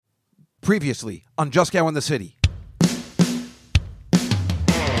Previously on Just Cow in the City.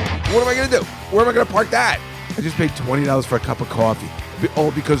 What am I going to do? Where am I going to park that? I just paid $20 for a cup of coffee.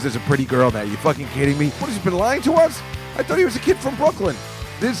 All because there's a pretty girl there. You fucking kidding me? What, has he been lying to us? I thought he was a kid from Brooklyn.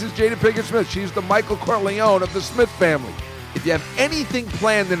 This is Jada Pinkett Smith. She's the Michael Carlyle of the Smith family. If you have anything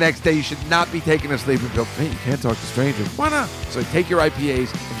planned the next day, you should not be taking a sleeping pill. Hey, you can't talk to strangers. Why not? So take your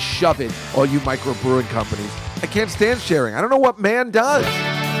IPAs and shove it, all you microbrewing companies. I can't stand sharing. I don't know what man does.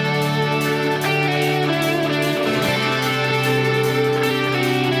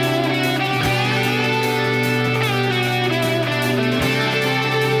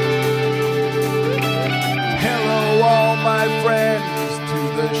 Hello, all my friends, to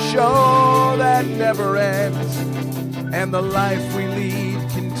the show that never ends. And the life we lead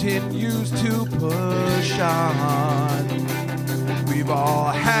continues to push on. We've all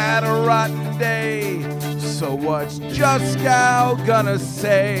had a rotten day, so what's Just Cow gonna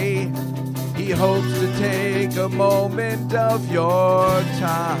say? He hopes to take a moment of your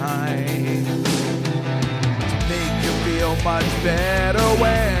time to make you feel much better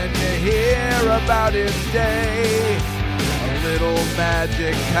when you hear about his day. A little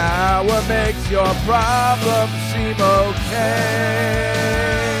magic power makes your problems seem okay.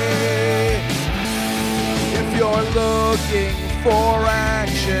 If you're looking for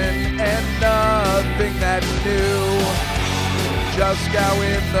action and nothing that's new, Just Cow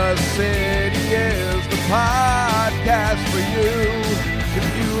in the City is the podcast for you. If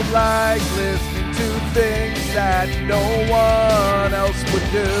you like listening to things that no one else would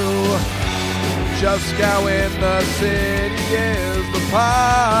do, Just Cow in the City is the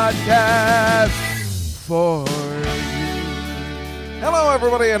podcast for you. Hello,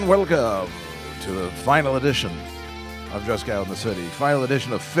 everybody, and welcome to the final edition of Just Cow in the City. Final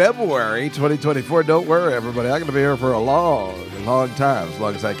edition of February 2024. Don't worry, everybody. I'm going to be here for a long time. As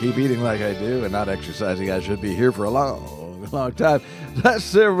long as I keep eating like I do and not exercising, I should be here for a long time.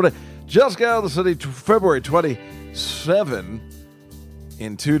 That's everybody. Just Cow in the City, February 27.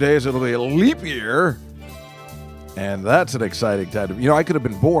 In 2 days, it'll be a leap year, and that's an exciting time. You know, I could have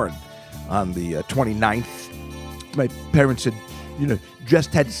been born on the 29th. My parents had,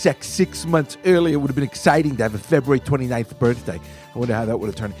 just had sex 6 months earlier. It would have been exciting to have a February 29th birthday. I wonder how that would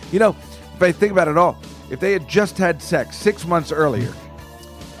have turned. If I think about it all, if they had just had sex 6 months earlier,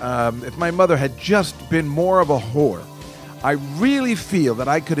 if my mother had just been more of a whore, I really feel that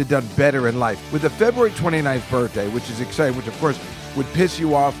I could have done better in life. With the February 29th birthday, which is exciting, which, of course, would piss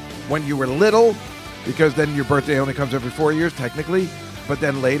you off when you were little, because then your birthday only comes every 4 years, technically, but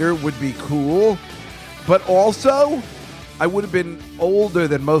then later would be cool. But also, I would have been older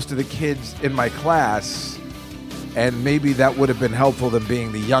than most of the kids in my class, and maybe that would have been helpful than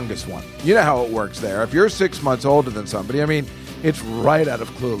being the youngest one. You know how it works there. If you're 6 months older than somebody, it's right out of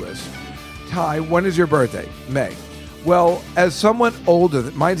Clueless. Ty, when is your birthday? May. Well, as someone older,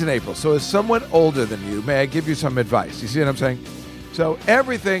 mine's in April, so as someone older than you, may I give you some advice? You see what I'm saying? So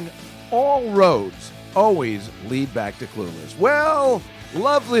everything, all roads, always lead back to Clueless. Well,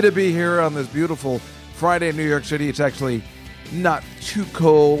 lovely to be here on this beautiful Friday in New York City. It's actually not too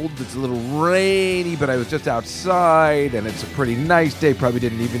cold. It's a little rainy, but I was just outside, and it's a pretty nice day. Probably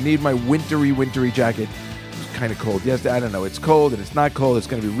didn't even need my wintry jacket. It was kind of cold. Yes, I don't know. It's cold, and it's not cold. It's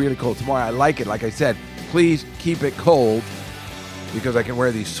going to be really cold tomorrow. I like it. Like I said, please keep it cold, because I can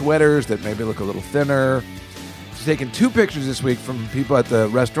wear these sweaters that maybe look a little thinner. I've taken 2 pictures this week from people at the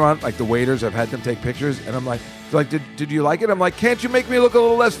restaurant, like the waiters. I've had them take pictures, and I'm like, did you like it? I'm like, can't you make me look a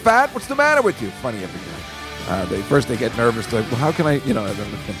little less fat? What's the matter with you? Funny every time. They get nervous. They're like, well, how can I, I don't know.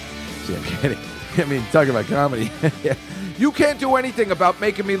 See, I'm kidding. Talking about comedy. Yeah. You can't do anything about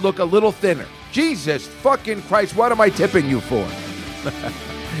making me look a little thinner. Jesus fucking Christ, what am I tipping you for?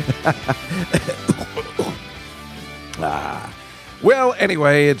 Well,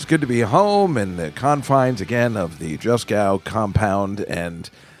 anyway, it's good to be home in the confines again of the Just Cow compound, and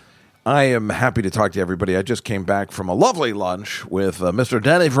I am happy to talk to everybody. I just came back from a lovely lunch with Mr.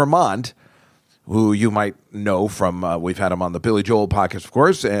 Danny Vermont, who you might know from, we've had him on the Billy Joel podcast, of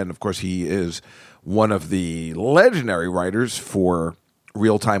course, and of course he is one of the legendary writers for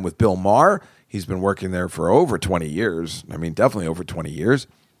Real Time with Bill Maher. He's been working there for over 20 years. Definitely over 20 years.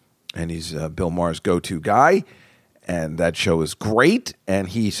 And he's Bill Maher's go-to guy. And that show is great. And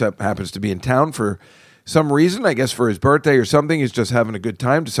he happens to be in town for some reason, I guess for his birthday or something. He's just having a good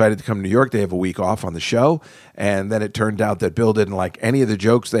time, decided to come to New York. They have a week off on the show. And then it turned out that Bill didn't like any of the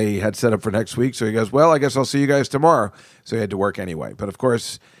jokes they had set up for next week. So he goes, well, I guess I'll see you guys tomorrow. So he had to work anyway. But of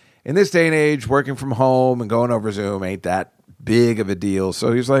course, in this day and age, working from home and going over Zoom ain't that big of a deal.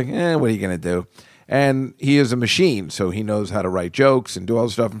 So he's like, what are you going to do? And he is a machine, so he knows how to write jokes and do all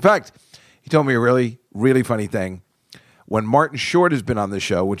this stuff. In fact, he told me a really, really funny thing. When Martin Short has been on the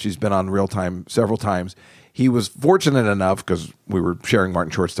show, which he's been on Real Time several times, he was fortunate enough, because we were sharing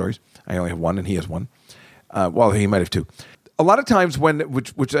Martin Short stories. I only have one, and he has one. Well, he might have two. A lot of times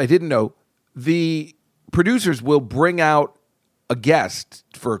which I didn't know, the producers will bring out a guest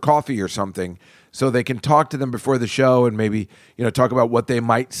for a coffee or something so they can talk to them before the show and maybe, talk about what they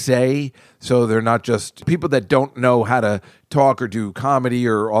might say. So they're not just people that don't know how to talk or do comedy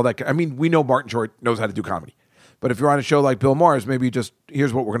or all that. I mean, we know Martin Short knows how to do comedy. But if you're on a show like Bill Maher's, maybe just,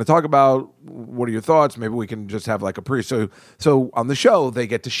 here's what we're going to talk about. What are your thoughts? Maybe we can just have like a pre. So on the show, they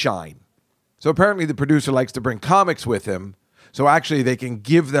get to shine. So apparently the producer likes to bring comics with him. So actually they can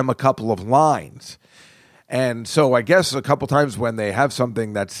give them a couple of lines. And so I guess a couple times when they have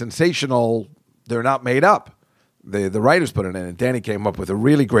something that's sensational, they're not made up. The writers put it in. And Danny came up with a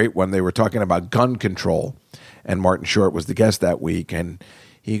really great one. They were talking about gun control. And Martin Short was the guest that week. And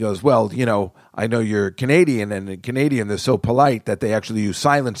he goes, well, I know you're Canadian, and in Canadian, they're so polite that they actually use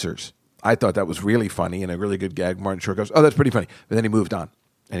silencers. I thought that was really funny and a really good gag. Martin Short goes, oh, that's pretty funny. But then he moved on,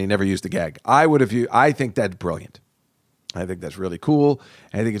 and he never used the gag. I think that's brilliant. I think that's really cool.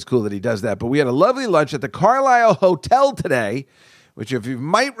 I think it's cool that he does that. But we had a lovely lunch at the Carlyle Hotel today, which if you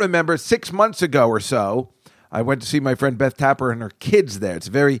might remember 6 months ago or so, I went to see my friend Beth Tapper and her kids there. It's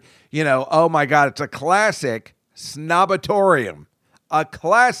very, oh my God, it's a classic snobatorium. A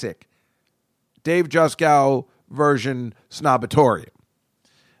classic Dave Juskow version snobatorium.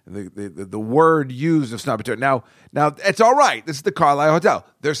 The word used of snobatorium. Now it's all right. This is the Carlyle Hotel.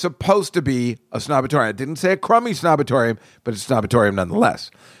 There's supposed to be a snobatorium. I didn't say a crummy snobatorium, but it's a snobatorium nonetheless.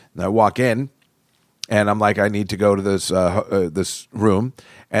 And I walk in, and I'm like, I need to go to this room.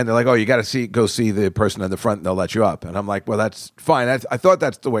 And they're like, oh, you got to go see the person in the front, and they'll let you up. And I'm like, well, that's fine. I thought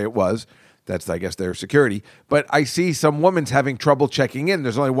that's the way it was. That's, I guess, their security. But I see some woman's having trouble checking in.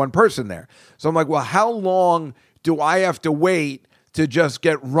 There's only one person there. So I'm like, well, how long do I have to wait to just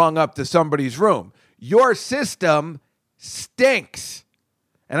get rung up to somebody's room? Your system stinks.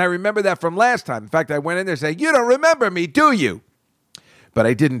 And I remember that from last time. In fact, I went in there saying, you don't remember me, do you? But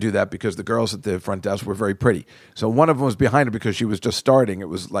I didn't do that because the girls at the front desk were very pretty. So one of them was behind her because she was just starting. It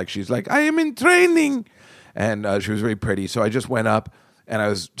was like, she's like, I am in training. And she was very pretty. So I just went up. And I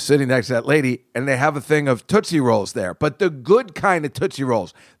was sitting next to that lady, and they have a thing of Tootsie Rolls there. But the good kind of Tootsie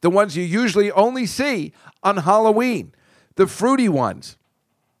Rolls, the ones you usually only see on Halloween, the fruity ones.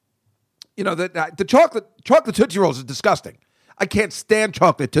 The chocolate Tootsie Rolls is disgusting. I can't stand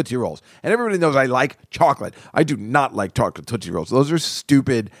chocolate Tootsie Rolls. And everybody knows I like chocolate. I do not like chocolate Tootsie Rolls. Those are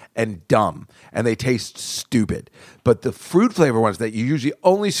stupid and dumb, and they taste stupid. But the fruit flavor ones that you usually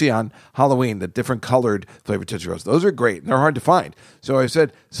only see on Halloween, the different colored flavored Tootsie Rolls, those are great. And they're hard to find. So I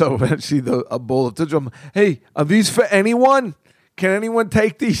said, I see a bowl of Tootsie Rolls. Hey, are these for anyone? Can anyone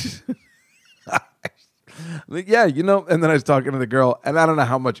take these? Yeah, and then I was talking to the girl, and I don't know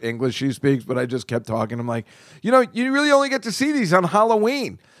how much English she speaks, but I just kept talking. I'm like, you really only get to see these on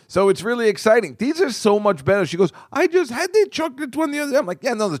Halloween. So it's really exciting. These are so much better. She goes, I just had the chocolate one the other day. I'm like,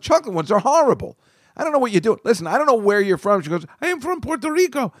 yeah, no, the chocolate ones are horrible. I don't know what you're doing. Listen, I don't know where you're from. She goes, I am from Puerto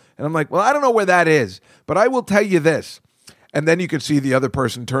Rico. And I'm like, well, I don't know where that is, but I will tell you this. And then you could see the other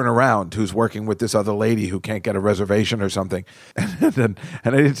person turn around who's working with this other lady who can't get a reservation or something. And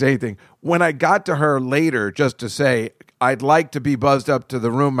I didn't say anything. When I got to her later just to say, I'd like to be buzzed up to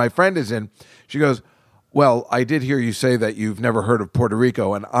the room my friend is in, she goes, well, I did hear you say that you've never heard of Puerto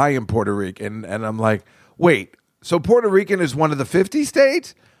Rico, and I am Puerto Rican. And I'm like, wait, so Puerto Rican is one of the 50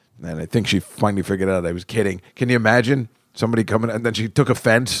 states? And I think she finally figured out I was kidding. Can you imagine? Somebody coming, and then she took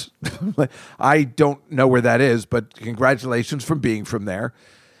offense. I don't know where that is, but congratulations for being from there.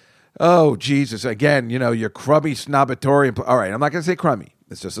 Oh, Jesus. Again, your crummy snobatorium. All right, I'm not going to say crummy.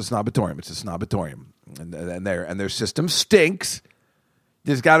 It's just a snobatorium. It's a snobatorium. And their system stinks.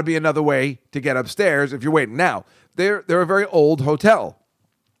 There's got to be another way to get upstairs if you're waiting. Now, they're a very old hotel.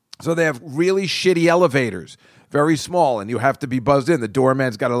 So they have really shitty elevators. Very small, and you have to be buzzed in. The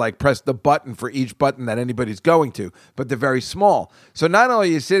doorman's got to press the button for each button that anybody's going to, but they're very small. So not only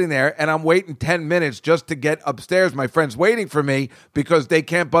are you sitting there, and I'm waiting 10 minutes just to get upstairs. My friend's waiting for me because they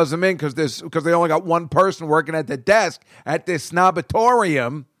can't buzz them in because they only got one person working at the desk at this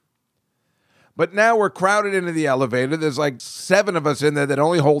snobatorium. But now we're crowded into the elevator. There's 7 of us in there that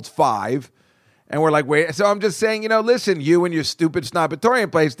only holds 5. And we're like, wait. So I'm just saying, listen, you and your stupid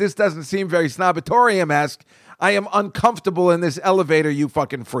snobatorium place, this doesn't seem very snobatorium-esque. I am uncomfortable in this elevator, you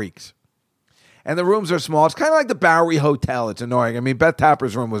fucking freaks. And the rooms are small. It's kind of like the Bowery Hotel. It's annoying. I mean, Beth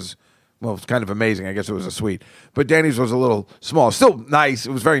Tapper's room was Well, it's kind of amazing. I guess it was a suite. But Danny's was a little small. Still nice.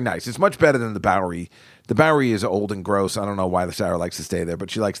 It was very nice. It's much better than the Bowery. The Bowery is old and gross. I don't know why Sarah likes to stay there,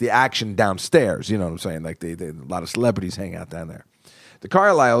 but she likes the action downstairs. You know what I'm saying? Like a lot of celebrities hang out down there. The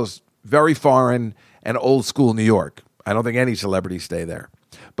Carlyle's very foreign and old school New York. I don't think any celebrities stay there.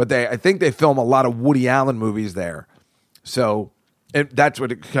 But I think they film a lot of Woody Allen movies there. So that's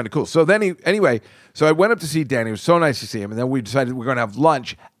what it's kind of cool. So then so I went up to see Danny. It was so nice to see him. And then we decided we're going to have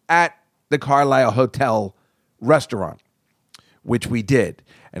lunch at the Carlyle Hotel restaurant, which we did.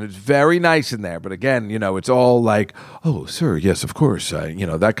 And it's very nice in there. But again, it's all like, oh, sir, yes, of course.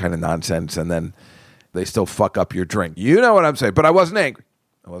 That kind of nonsense. And then they still fuck up your drink. You know what I'm saying? But I wasn't angry.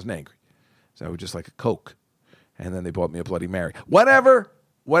 So I was just like a Coke. And then they bought me a Bloody Mary. Whatever.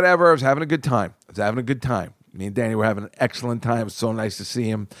 I was having a good time. Me and Danny were having an excellent time. It was so nice to see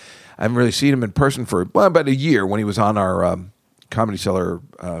him. I haven't really seen him in person for about a year when he was on our Comedy Cellar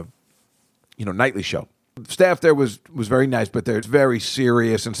nightly show. Staff there was very nice, but they're very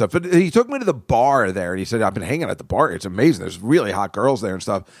serious and stuff. But he took me to the bar there, and he said, I've been hanging at the bar. It's amazing. There's really hot girls there and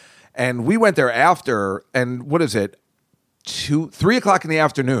stuff. And we went there after, and what is it, 3 o'clock in the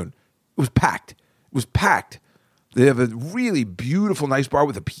afternoon. It was packed. They have a really beautiful, nice bar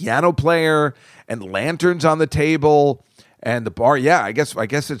with a piano player and lanterns on the table. And the bar, I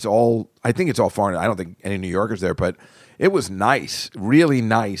guess it's all, I think it's all foreign. I don't think any New Yorkers there, but it was nice, really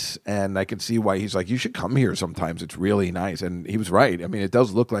nice. And I can see why he's like, you should come here sometimes. It's really nice. And he was right. I mean, it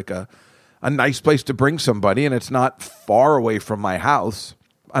does look like a nice place to bring somebody, and it's not far away from my house.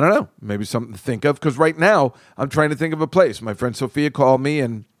 I don't know, maybe something to think of, because right now I'm trying to think of a place. My friend Sophia called me,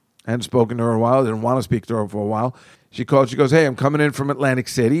 and I hadn't spoken to her in a while. I didn't want to speak to her for a while. She called. She goes, hey, I'm coming in from Atlantic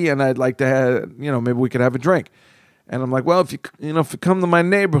City, and I'd like to have, maybe we could have a drink. And I'm like, well, if you come to my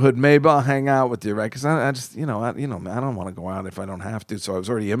neighborhood, maybe I'll hang out with you, right? Because I just, I don't want to go out if I don't have to. So I was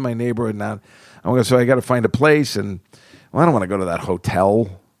already in my neighborhood now. So I got to find a place, and I don't want to go to that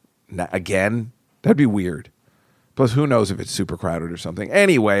hotel again. That'd be weird. Plus, who knows if it's super crowded or something.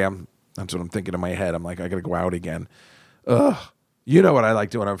 Anyway, that's what I'm thinking in my head. I'm like, I got to go out again. Ugh. You know what I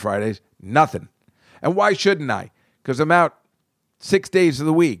like doing on Fridays? Nothing. And why shouldn't I? Because I'm out 6 days of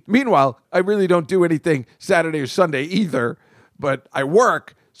the week. Meanwhile, I really don't do anything Saturday or Sunday either, but I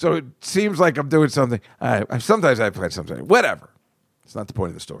work, so it seems like I'm doing something. Sometimes I plan something. Whatever. It's not the point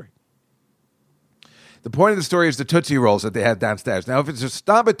of the story. The point of the story is the Tootsie Rolls that they have downstairs. Now, if it's a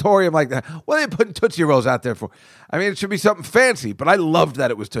Stobatorium like that, what are they putting Tootsie Rolls out there for? I mean, it should be something fancy, but I loved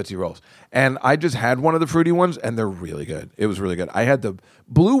that it was Tootsie Rolls. And I just had one of the fruity ones, and they're really good. It was really good. I had the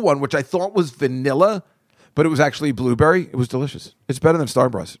blue one, which I thought was vanilla, but it was actually blueberry. It was delicious. It's better than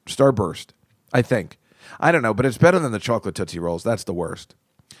Starburst, I think. I don't know, but it's better than the chocolate Tootsie Rolls. That's the worst.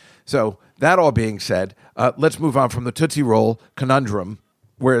 So that all being said, let's move on from the Tootsie Roll conundrum,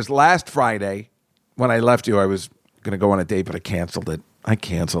 whereas last Friday, when I left you, I was going to go on a date, but I canceled it.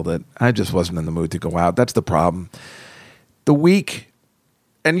 I just wasn't in the mood to go out. That's the problem. The week,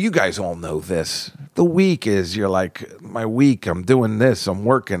 and you guys all know this, the week is, you're like, my week, I'm doing this, I'm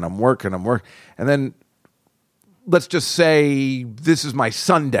working. And then let's just say this is my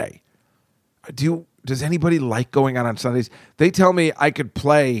Sunday. Does anybody like going out on Sundays? They tell me I could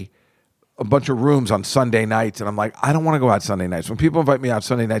play a bunch of rooms on Sunday nights, and I'm like, I don't want to go out Sunday nights. When people invite me out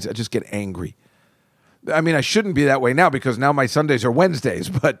Sunday nights, I just get angry. I mean, I shouldn't be that way now because now my Sundays are Wednesdays,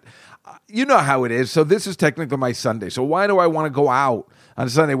 but you know how it is. So this is technically my Sunday. So why do I want to go out on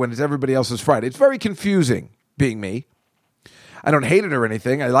Sunday when it's everybody else's Friday? It's very confusing being me. I don't hate it or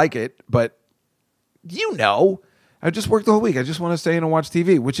anything. I like it, but I just worked the whole week. I just want to stay in and watch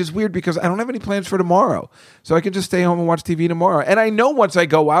TV, which is weird because I don't have any plans for tomorrow. So I can just stay home and watch TV tomorrow. And I know once I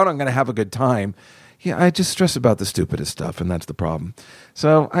go out, I'm going to have a good time. Yeah, I just stress about the stupidest stuff, and that's the problem.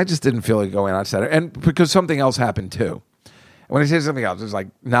 So I just didn't feel like going on Saturday. And because something else happened, too. When I say something else, it's like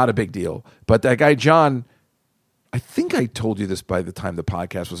not a big deal. But that guy, John, I think I told you this by the time the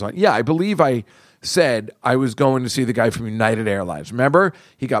podcast was on. Yeah, I believe I said I was going to see the guy from United Airlines. Remember?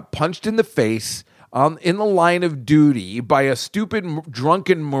 He got punched in the face in the line of duty by a stupid,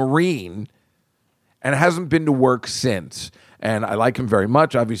 drunken Marine and hasn't been to work since. And I like him very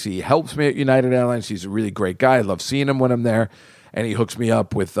much. Obviously, he helps me at United Airlines. He's a really great guy. I love seeing him when I'm there. And he hooks me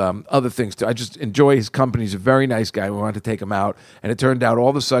up with other things, too. I just enjoy his company. He's a very nice guy. We wanted to take him out. And it turned out all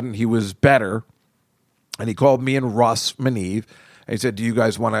of a sudden he was better. And he called me and Russ Maneve. And he said, do you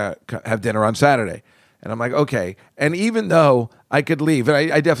guys want to have dinner on Saturday? And I'm like, okay. And even though I could leave,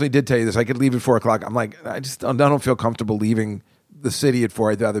 and I definitely did tell you this, I could leave at 4 o'clock. I'm like, I don't feel comfortable leaving the city at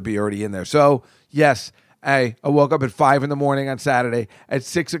 4. I'd rather be already in there. So, yes, I woke up at 5 in the morning on Saturday. At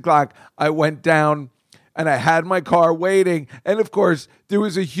 6 o'clock, I went down And I had my car waiting. And of course, there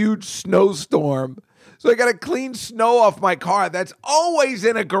was a huge snowstorm. So I got to clean snow off my car. That's always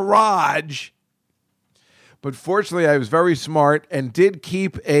in a garage. But fortunately, I was very smart and did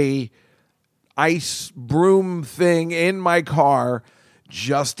keep a ice broom thing in my car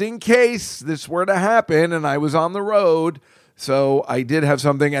just in case this were to happen and I was on the road. So I did have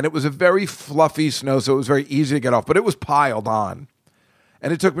something, and it was a very fluffy snow, so it was very easy to get off, but it was piled on.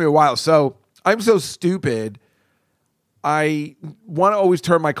 And it took me a while. So I'm so stupid. I want to always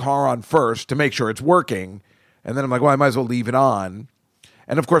turn my car on first to make sure it's working. And then I'm like, well, I might as well leave it on.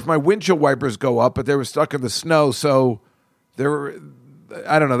 And of course, my windshield wipers go up, but they were stuck in the snow. So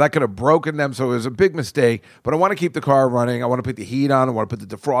I don't know, that could have broken them. So it was a big mistake. But I want to keep the car running. I want to put the heat on. I want to put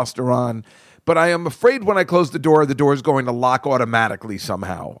the defroster on. But I am afraid when I close the door is going to lock automatically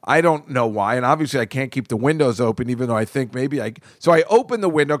somehow. I don't know why. And obviously, I can't keep the windows open, even though I think maybe I... So I open the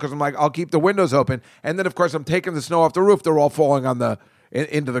window because I'm like, I'll keep the windows open. And then, of course, I'm taking the snow off the roof. They're all falling on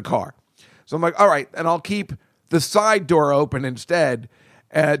into the car. So I'm like, all right. And I'll keep the side door open instead,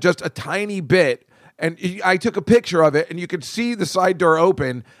 just a tiny bit. And I took a picture of it, and you could see the side door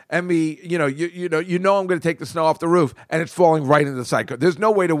open, and me, you know, I'm going to take the snow off the roof, and it's falling right into the side. There's no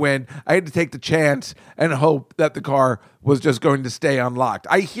way to win. I had to take the chance and hope that the car was just going to stay unlocked.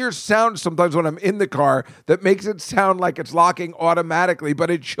 I hear sounds sometimes when I'm in the car that makes it sound like it's locking automatically, but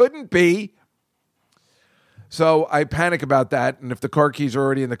it shouldn't be. So I panic about that, and if the car keys are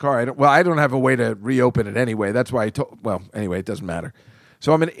already in the car, I don't have a way to reopen it anyway. That's why anyway, it doesn't matter.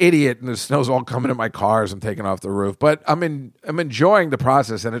 So I'm an idiot, and the snow's all coming in my car as I'm taking off the roof. But I'm enjoying the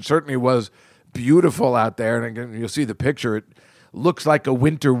process, and it certainly was beautiful out there. And again, you'll see the picture. It looks like a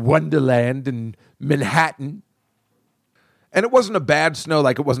winter wonderland in Manhattan. And it wasn't a bad snow,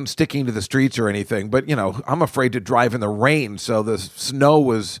 like it wasn't sticking to the streets or anything. But, you know, I'm afraid to drive in the rain, so the snow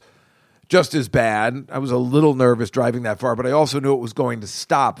was just as bad. I was a little nervous driving that far, but I also knew it was going to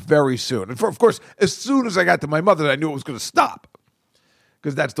stop very soon. And of course, as soon as I got to my mother, I knew it was going to stop,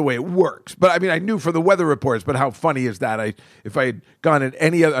 because that's the way it works. But I mean, I knew from the weather reports, but how funny is that? If I had gone at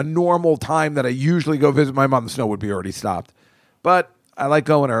a normal time that I usually go visit my mom, the snow would be already stopped. But I like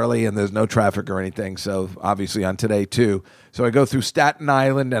going early, and there's no traffic or anything, so obviously on today too. So I go through Staten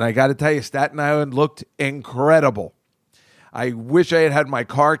Island, and I got to tell you, Staten Island looked incredible. I wish I had my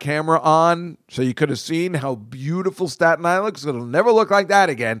car camera on so you could have seen how beautiful Staten Island looks. It'll never look like that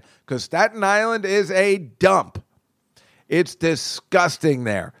again, because Staten Island is a dump. It's disgusting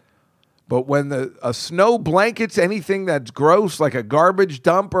there. But when a snow blankets anything that's gross, like a garbage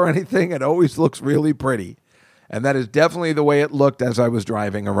dump or anything, it always looks really pretty. And that is definitely the way it looked as I was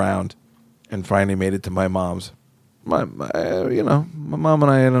driving around and finally made it to my mom's. My mom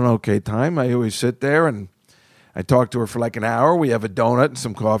and I had an okay time. I always sit there and I talk to her for like an hour. We have a donut and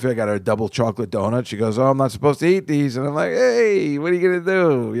some coffee. I got her a double chocolate donut. She goes, "Oh, I'm not supposed to eat these." And I'm like, "Hey, what are you going to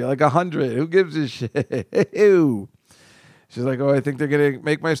do? You're like 100. Who gives a shit?" She's like, "Oh, I think they're going to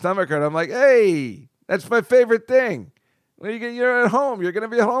make my stomach hurt." I'm like, "Hey, that's my favorite thing. You're at home. You're going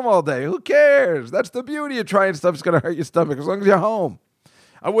to be at home all day. Who cares? That's the beauty of trying stuff that's going to hurt your stomach as long as you're home."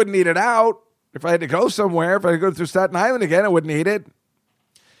 I wouldn't eat it out. If I had to go somewhere, if I had to go through Staten Island again, I wouldn't eat it.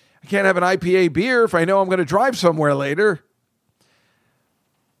 I can't have an IPA beer if I know I'm going to drive somewhere later.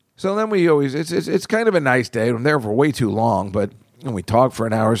 So then it's kind of a nice day. I'm there for way too long, but we talk for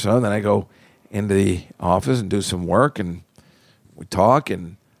an hour or so, and then I go into the office and do some work, and we talk,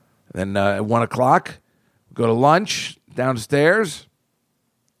 and then at 1 o'clock, we go to lunch downstairs,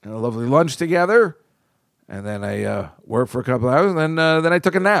 and a lovely lunch together, and then I work for a couple of hours, and then I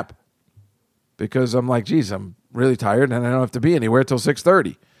took a nap, because I'm like, geez, I'm really tired, and I don't have to be anywhere till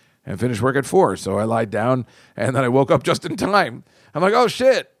 6:30, and finish work at 4, so I lied down, and then I woke up just in time. I'm like, oh,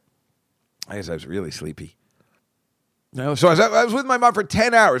 shit. I guess I was really sleepy. No, so I was with my mom for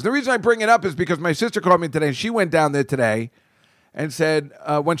 10 hours. The reason I bring it up is because my sister called me today, and she went down there today and said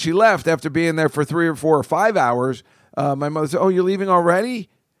when she left after being there for 3 or 4 or 5 hours, my mother said, "Oh, you're leaving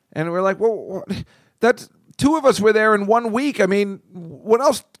already?" And we're like, well, that's 2 of us were there in 1 week. I mean, what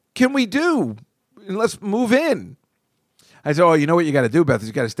else can we do? Let's move in. I said, "Oh, you know what you got to do, Beth, is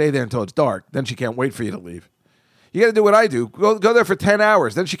you got to stay there until it's dark. Then she can't wait for you to leave. You got to do what I do. Go there for 10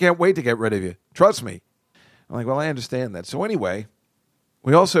 hours. Then she can't wait to get rid of you. Trust me." I'm like, well, I understand that. So anyway,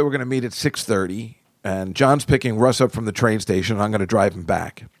 we also were going to meet at 6:30, and John's picking Russ up from the train station, and I'm going to drive him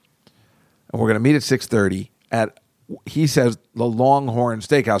back. And we're going to meet at 6:30 at, he says, the Longhorn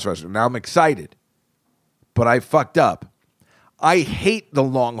Steakhouse restaurant. Now I'm excited, but I fucked up. I hate the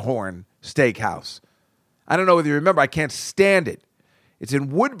Longhorn Steakhouse. I don't know whether you remember, I can't stand it. It's in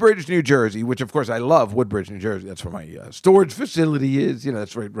Woodbridge, New Jersey, which, of course, I love Woodbridge, New Jersey. That's where my storage facility is. You know,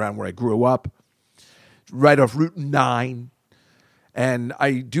 that's right around where I grew up. right off Route 9. And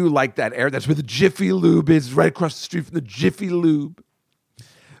I do like that area. That's where the Jiffy Lube is, right across the street from the Jiffy Lube.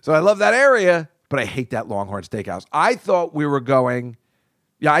 So I love that area, but I hate that Longhorn Steakhouse. I thought we were going,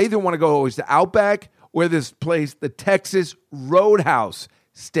 I either want to go always to Outback or this place, the Texas Roadhouse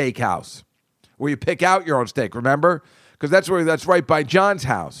Steakhouse, where you pick out your own steak, remember? Because that's right by John's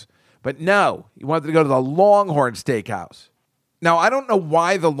house. But no, you wanted to go to the Longhorn Steakhouse. Now, I don't know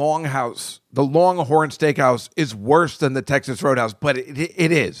why the Longhorn Steakhouse is worse than the Texas Roadhouse, but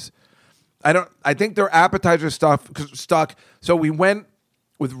it is. I think their appetizer stuck. So we went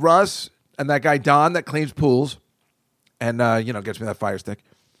with Russ and that guy Don that cleans pools, and gets me that fire stick,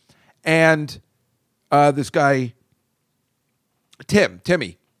 and this guy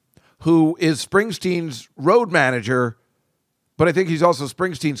Timmy, who is Springsteen's road manager, but I think he's also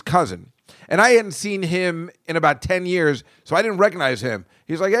Springsteen's cousin. And I hadn't seen him in about 10 years, so I didn't recognize him.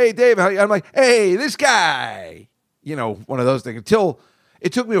 He's like, "Hey, Dave." I'm like, "Hey, this guy." One of those things. Until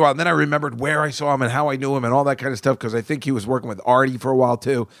it took me a while. And then I remembered where I saw him and how I knew him and all that kind of stuff, because I think he was working with Artie for a while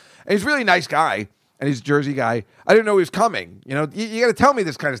too. And he's a really nice guy, and he's a Jersey guy. I didn't know he was coming. You got to tell me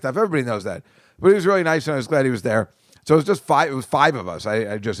this kind of stuff. Everybody knows that. But he was really nice, and I was glad he was there. So it was just five. It was five of us.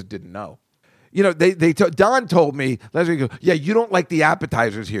 I just didn't know. Don told me, Leslie, "Yeah, you don't like the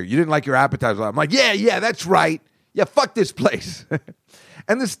appetizers here. You didn't like your appetizer." I'm like, yeah, that's right. Yeah, fuck this place.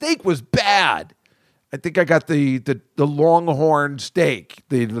 And the steak was bad. I think I got the Longhorn steak,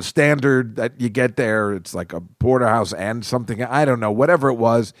 the standard that you get there. It's like a porterhouse and something. I don't know, whatever it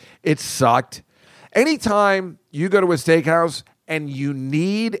was. It sucked. Anytime you go to a steakhouse and you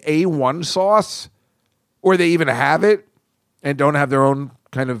need A1 sauce, or they even have it and don't have their own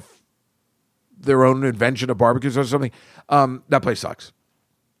invention of barbecues or something, that place sucks.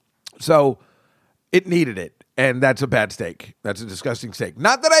 So it needed it, and that's a bad steak. That's a disgusting steak.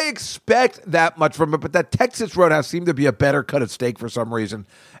 Not that I expect that much from it, but that Texas Roadhouse seemed to be a better cut of steak for some reason,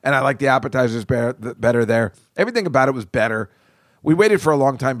 and I like the appetizers better there. Everything about it was better. We waited for a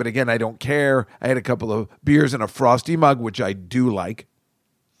long time, but again, I don't care. I had a couple of beers and a Frosty mug, which I do like.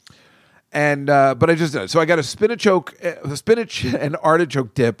 And but I just did it. So I got a spinach and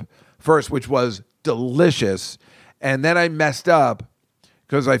artichoke dip first, which was delicious, and then I messed up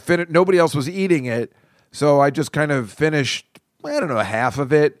because nobody else was eating it, so I just kind of finished, I don't know, half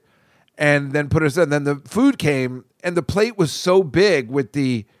of it, and then put it in. Then the food came, and the plate was so big with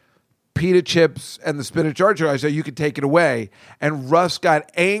the pita chips and the spinach artichoke. I said, "You could take it away." And Russ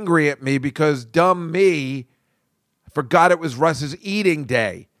got angry at me because dumb me forgot it was Russ's eating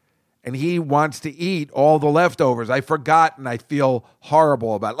day. And he wants to eat all the leftovers. I forgot, and I feel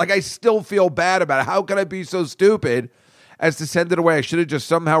horrible about it. Like, I still feel bad about it. How can I be so stupid as to send it away? I should have just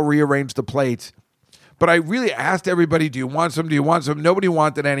somehow rearranged the plates. But I really asked everybody, "Do you want some? Do you want some?" Nobody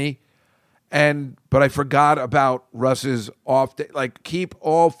wanted any. But I forgot about Russ's off day. Like, keep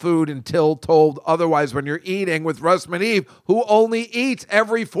all food until told otherwise when you're eating with Russ Maneve, who only eats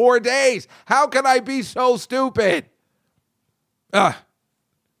every 4 days. How can I be so stupid?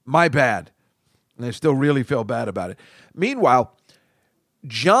 My bad. And I still really feel bad about it. Meanwhile,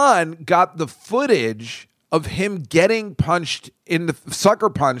 John got the footage of him getting sucker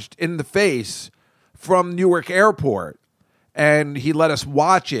punched in the face from Newark Airport. And he let us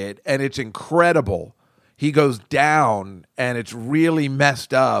watch it, and it's incredible. He goes down, and it's really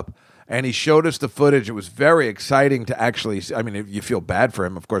messed up. And he showed us the footage. It was very exciting to actually see. I mean, you feel bad for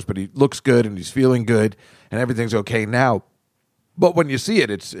him, of course, but he looks good, and he's feeling good, and everything's okay now. But when you see it,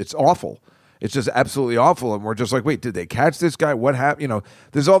 it's awful. It's just absolutely awful. And we're just like, wait, did they catch this guy? What happened?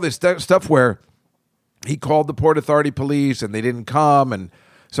 There's all this stuff where he called the Port Authority police and they didn't come. And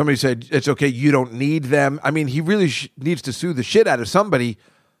somebody said, "It's okay, you don't need them." I mean, he really needs to sue the shit out of somebody,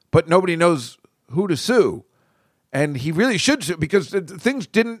 but nobody knows who to sue. And he really should sue, because things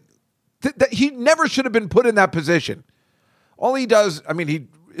didn't, he never should have been put in that position. All he does, I mean, he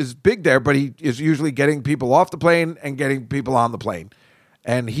is big there, but he is usually getting people off the plane and getting people on the plane.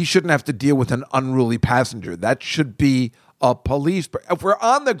 And he shouldn't have to deal with an unruly passenger. That should be a police. If we're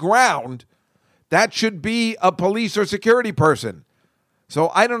on the ground, that should be a police or security person.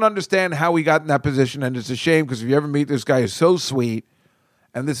 So I don't understand how he got in that position, and it's a shame, because if you ever meet this guy, is so sweet,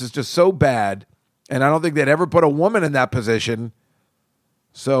 and this is just so bad, and I don't think they'd ever put a woman in that position.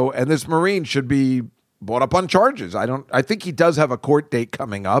 So, and this Marine should be brought up on charges. I think he does have a court date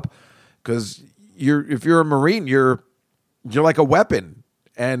coming up, because if you're a Marine, you're like a weapon,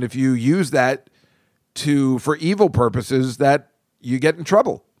 and if you use that for evil purposes, that you get in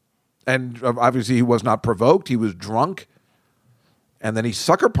trouble. And obviously, he was not provoked; he was drunk, and then he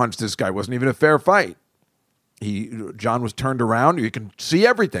sucker punched this guy. It wasn't even a fair fight. John was turned around. You can see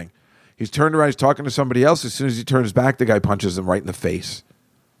everything. He's turned around, he's talking to somebody else. As soon as he turns back, the guy punches him right in the face.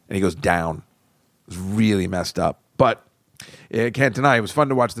 And he goes down. It was really messed up. But I can't deny it was fun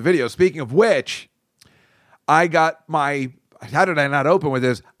to watch the video. Speaking of which, I got how did I not open with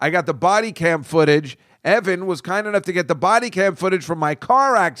this? I got the body cam footage. Evan was kind enough to get the body cam footage from my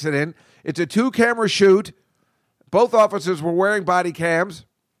car accident. It's a 2-camera shoot. Both officers were wearing body cams.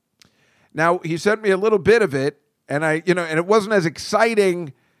 Now, he sent me a little bit of it, and and it wasn't as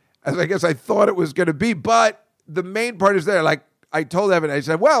exciting as I guess I thought it was going to be, but the main part is there. Like I told Evan, I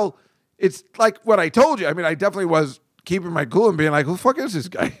said, well, it's like what I told you. I mean, I definitely was keeping my cool and being like, who the fuck is this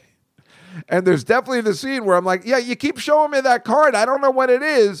guy? And there's definitely the scene where I'm like, yeah, you keep showing me that card. I don't know what it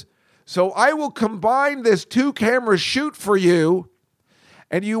is. So I will combine this 2-camera shoot for you.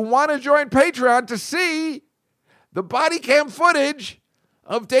 And you want to join Patreon to see the body cam footage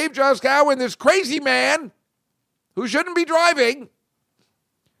of Dave Joskow and this crazy man who shouldn't be driving,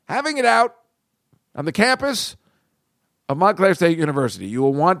 having it out on the campus of Montclair State University. You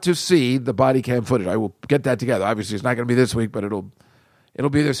will want to see the body cam footage. I will get that together. Obviously, it's not going to be this week, but it'll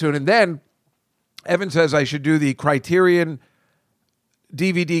be there soon. And then Evan says I should do the Criterion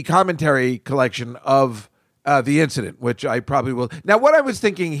DVD commentary collection of the incident, which I probably will. Now, what I was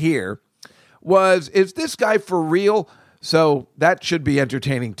thinking here was, is this guy for real? So that should be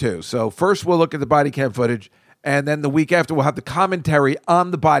entertaining too. So first we'll look at the body cam footage, and then the week after we'll have the commentary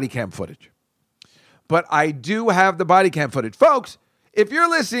on the body cam footage. But I do have the body cam footage. Folks, if you're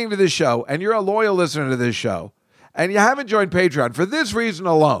listening to this show and you're a loyal listener to this show and you haven't joined Patreon for this reason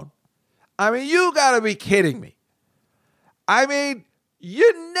alone, I mean, you got to be kidding me. I mean,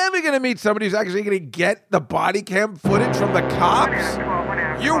 you're never going to meet somebody who's actually going to get the body cam footage from the cops.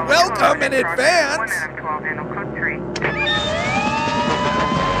 You're welcome in advance.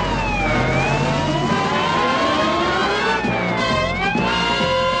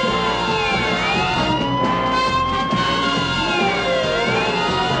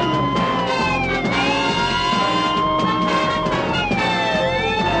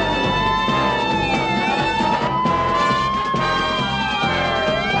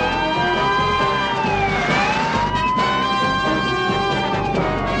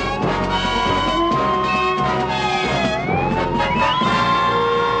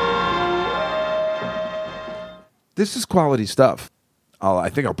 This is quality stuff. I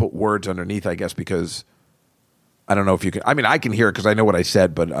think I'll put words underneath, I guess, because I don't know if you can. I mean, I can hear it because I know what I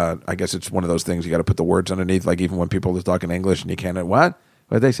said, but I guess it's one of those things you got to put the words underneath, like even when people are talking English and you can't. What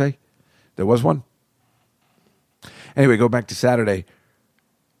did they say? There was one? Anyway, go back to Saturday.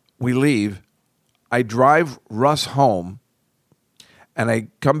 We leave. I drive Russ home, and I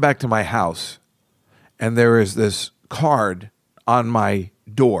come back to my house, and there is this card on my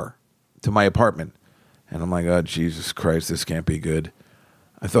door to my apartment. And I'm like, oh, Jesus Christ, this can't be good.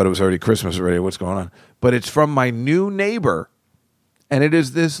 I thought it was already Christmas already. What's going on? But it's from my new neighbor. And it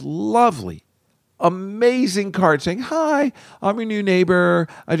is this lovely, amazing card saying, hi, I'm your new neighbor.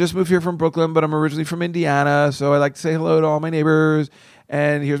 I just moved here from Brooklyn, but I'm originally from Indiana. So I like to say hello to all my neighbors.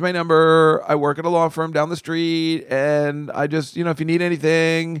 And here's my number. I work at a law firm down the street. And I just, if you need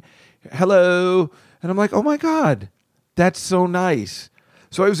anything, hello. And I'm like, oh, my God, that's so nice.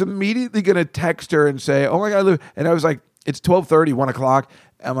 So I was immediately going to text her and say, oh, my God, Lou. And I was like, it's 12:30, 1 o'clock.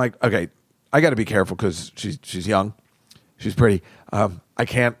 I'm like, okay, I got to be careful because she's young. She's pretty. I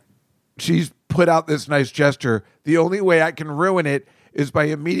can't. She's put out this nice gesture. The only way I can ruin it is by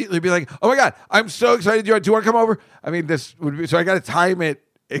immediately being like, oh, my God, I'm so excited. Do you want to come over? I mean, this would be, so I got to time it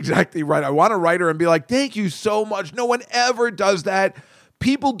exactly right. I want to write her and be like, thank you so much. No one ever does that.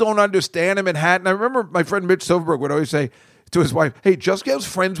 People don't understand in Manhattan. I remember my friend Mitch Silverberg would always say to his wife, hey, Juskow's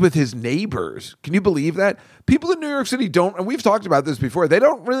friends with his neighbors. Can you believe that? People in New York City don't, and we've talked about this before, they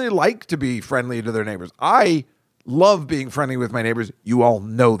don't really like to be friendly to their neighbors. I love being friendly with my neighbors. You all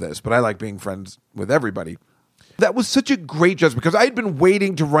know this, but I like being friends with everybody. That was such a great gesture because I had been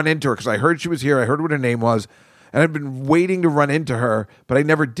waiting to run into her because I heard she was here. I heard what her name was, and I'd been waiting to run into her, but I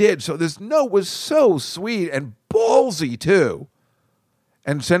never did. So this note was so sweet and ballsy too.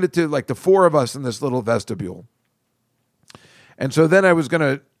 And send it to like the four of us in this little vestibule. And so then I was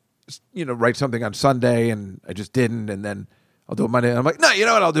going to, write something on Sunday, and I just didn't. And then I'll do it Monday. And I'm like, no, you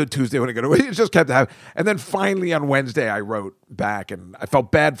know what? I'll do it Tuesday when I go to work. It just kept happening. And then finally on Wednesday, I wrote back, and I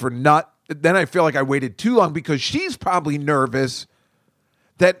felt bad for not. Then I feel like I waited too long because she's probably nervous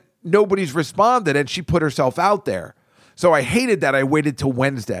that nobody's responded, and she put herself out there. So I hated that I waited till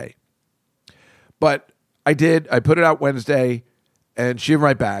Wednesday. But I did. I put it out Wednesday, and she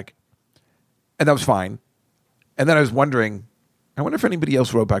wrote back, and that was fine. And then I was wondering, I wonder if anybody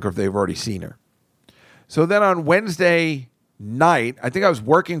else wrote back or if they've already seen her. So then on Wednesday night. I think I was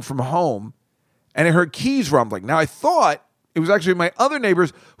working from home, and I heard keys rumbling. Now, I thought it was actually my other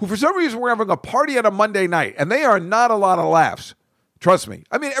neighbors who, for some reason, were having a party on a Monday night, and they are not a lot of laughs. Trust me.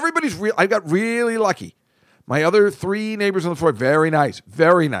 I mean, everybody's real. I got really lucky. My other 3 neighbors on the floor, very nice,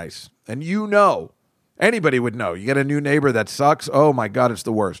 very nice. And anybody would know. You get a new neighbor that sucks. Oh my God, it's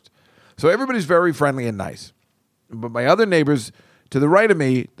the worst. So everybody's very friendly and nice. But my other neighbors to the right of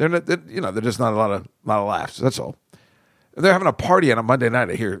me, they're just not a lot of laughs. That's all. They're having a party on a Monday night.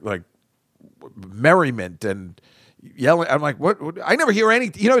 I hear like merriment and yelling. I'm like, what? I never hear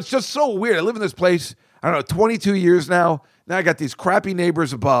anything. It's just so weird. I live in this place, I don't know, 22 years now. Now I got these crappy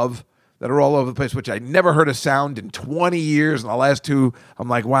neighbors above that are all over the place, which I never heard a sound in 20 years. And the last 2, I'm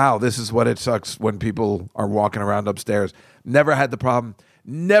like, wow, this is what it sucks when people are walking around upstairs. Never had the problem.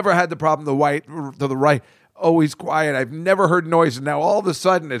 Never had the problem. To the right, always quiet. I've never heard noise. And now all of a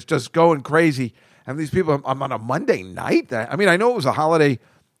sudden it's just going crazy. And these people, I'm on a Monday night. I mean, I know it was a holiday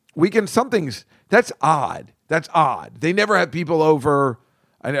weekend. That's odd. That's odd. They never have people over.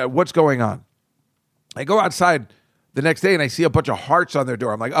 I know what's going on. I go outside the next day and I see a bunch of hearts on their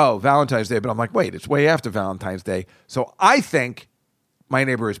door. I'm like, oh, Valentine's Day. But I'm like, wait, it's way after Valentine's Day. So I think my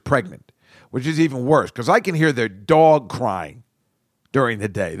neighbor is pregnant, which is even worse because I can hear their dog crying during the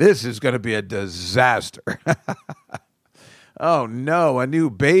day. This is going to be a disaster. Oh, no, a new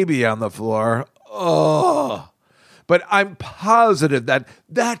baby on the floor. Oh. But I'm positive that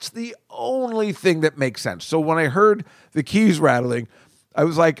that's the only thing that makes sense. So when I heard the keys rattling, I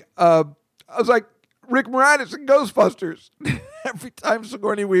was like Rick Moranis in Ghostbusters. Every time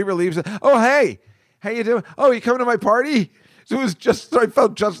Sigourney Weaver leaves, oh, hey, how you doing? Oh, you coming to my party? So I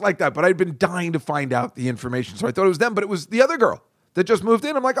felt just like that. But I'd been dying to find out the information. So I thought it was them, but it was the other girl that just moved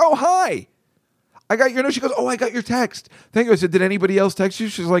in. I'm like, oh, hi. I got your note. She goes, oh, I got your text. Thank you. I said, did anybody else text you?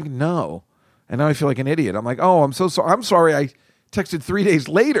 She's like, no. And now I feel like an idiot. I'm like, oh, I'm so sorry. I'm sorry I texted 3 days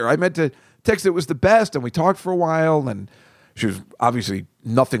later. I meant to text it was the best. And we talked for a while. And she was obviously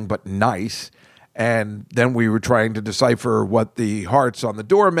nothing but nice. And then we were trying to decipher what the hearts on the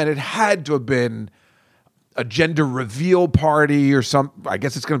door meant. It had to have been a gender reveal party or something. I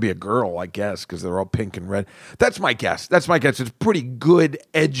guess it's going to be a girl, I guess, because they're all pink and red. That's my guess. It's a pretty good,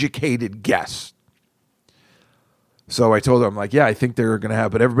 educated guess. So I told her, I'm like, yeah, I think they're going to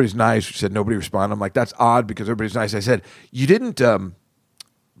have, but everybody's nice. She said, nobody responded. I'm like, that's odd because everybody's nice. I said, you didn't,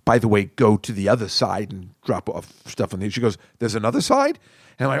 by the way, go to the other side and drop off stuff on these. She goes, there's another side?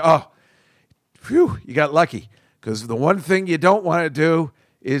 And I'm like, oh, phew, you got lucky. Because the one thing you don't want to do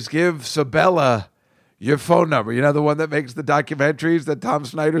is give Sabella your phone number. You know, the one that makes the documentaries that Tom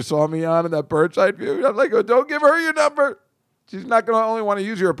Snyder saw me on in that Birdside View? I'm like, oh, don't give her your number. She's not going to only want to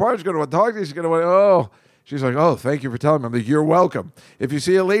use your apartment. She's going to want to talk to you. She's going to want to, oh. She's like, oh, thank you for telling me. I'm like, you're welcome. If you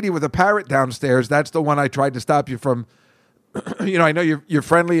see a lady with a parrot downstairs, that's the one I tried to stop you from. I know you're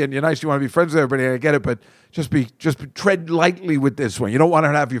friendly and you're nice. You want to be friends with everybody. I get it, but just tread lightly with this one. You don't want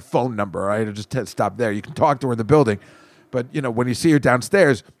her to have your phone number. All right, just stop there. You can talk to her in the building, but when you see her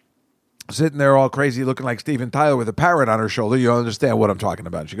downstairs, sitting there all crazy, looking like Steven Tyler with a parrot on her shoulder, you'll understand what I'm talking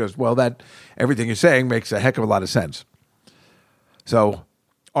about. She goes, well, everything you're saying makes a heck of a lot of sense. So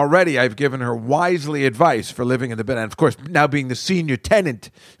already I've given her wisely advice for living in the bed. And of course, now being the senior tenant,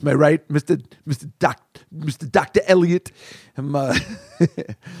 am I right, Mr. Dr. Elliott? I'm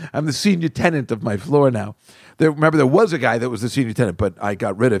the senior tenant of my floor now. Remember, there was a guy that was the senior tenant, but I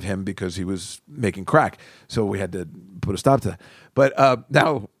got rid of him because he was making crack. So we had to put a stop to that. But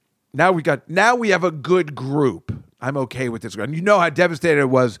now we have a good group. I'm okay with this. And you know how devastated it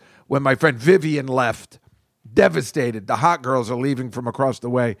was when my friend Vivian left. Devastated. The hot girls are leaving from across the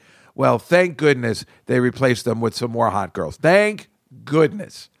way. Well, thank goodness they replaced them with some more hot girls. Thank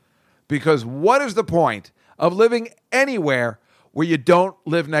goodness. Because what is the point of living anywhere where you don't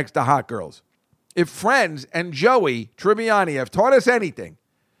live next to hot girls? If Friends and Joey Tribbiani have taught us anything,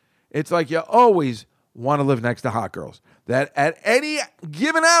 it's like you always want to live next to hot girls that at any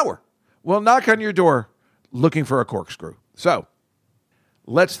given hour will knock on your door looking for a corkscrew. So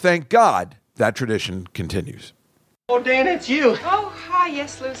let's thank God that tradition continues. Oh, Dan, it's you. Oh, hi.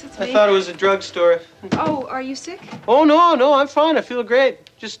 Yes, Luce, it's me. I thought it was a drugstore. Oh, are you sick? Oh, no, I'm fine. I feel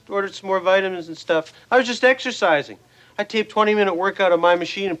great. Just ordered some more vitamins and stuff. I was just exercising. I taped 20-minute workout on my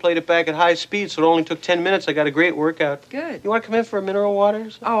machine and played it back at high speed, so it only took 10 minutes. I got a great workout. Good. You want to come in for a mineral water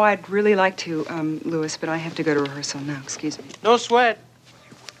or something? Oh, I'd really like to, Louis, but I have to go to rehearsal now. Excuse me. No sweat.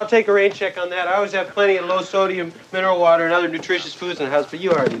 I'll take a rain check on that. I always have plenty of low-sodium mineral water and other nutritious foods in the house, but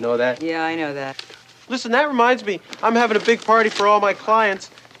you already know that. Yeah, I know that. Listen, that reminds me. I'm having a big party for all my clients.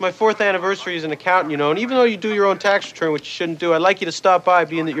 It's my 4th anniversary as an accountant, and even though you do your own tax return, which you shouldn't do, I'd like you to stop by,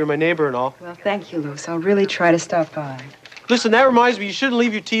 being that you're my neighbor and all. Well, thank you, Louis. I'll really try to stop by. Listen, that reminds me, you shouldn't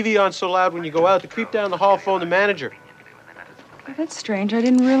leave your TV on so loud when you go out. The creep down the hall phoned the manager. Oh, that's strange. I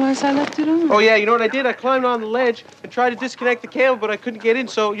didn't realize I left it on. Oh, yeah, you know what I did? I climbed on the ledge and tried to disconnect the cable, but I couldn't get in.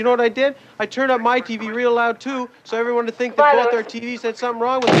 So, you know what I did? I turned up my TV real loud, too, so everyone would think that both our TVs had something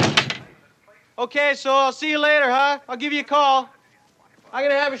wrong with it. Okay, so I'll see you later, huh? I'll give you a call. I'm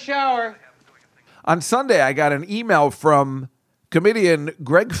going to have a shower. On Sunday, I got an email from comedian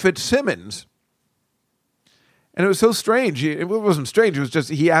Greg Fitzsimmons. And it was so strange. It wasn't strange. It was just,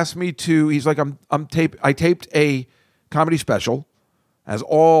 he asked me to, he's like, I taped a comedy special, as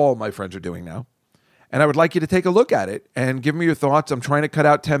all my friends are doing now. And I would like you to take a look at it and give me your thoughts. I'm trying to cut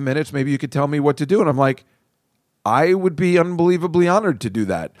out 10 minutes. Maybe you could tell me what to do. And I'm like, I would be unbelievably honored to do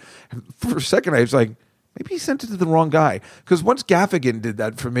that. And for a second, I was like, maybe he sent it to the wrong guy. Because once Gaffigan did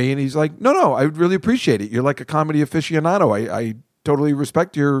that for me, and he's like, no, I would really appreciate it. You're like a comedy aficionado. I totally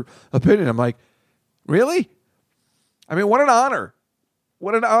respect your opinion. I'm like, really? I mean, what an honor.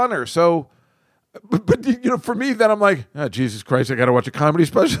 What an honor. So, but you know, for me, then I'm like, oh, Jesus Christ, I got to watch a comedy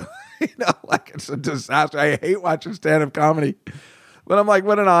special. You know, like it's a disaster. I hate watching stand-up comedy. But I'm like,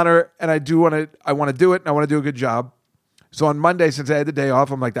 what an honor. And I want to do it, and I want to do a good job. So on Monday, since I had the day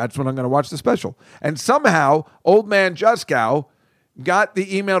off, I'm like, that's when I'm going to watch the special. And somehow, old man Juskow got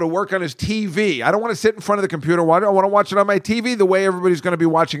the email to work on his TV. I don't want to sit in front of the computer. I want to watch it on my TV the way everybody's going to be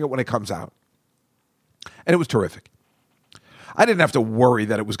watching it when it comes out. And it was terrific. I didn't have to worry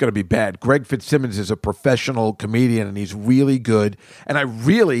that it was going to be bad. Greg Fitzsimmons is a professional comedian, and he's really good. And I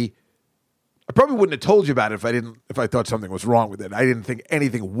probably wouldn't have told you about it if I thought something was wrong with it. I didn't think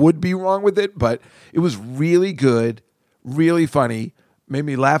anything would be wrong with it, but it was really good, really funny, made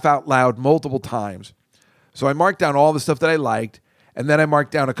me laugh out loud multiple times. So I marked down all the stuff that I liked, and then I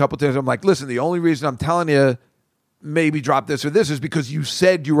marked down a couple things. I'm like, listen, the only reason I'm telling you maybe drop this or this is because you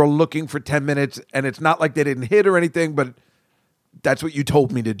said you were looking for 10 minutes, and it's not like they didn't hit or anything, but that's what you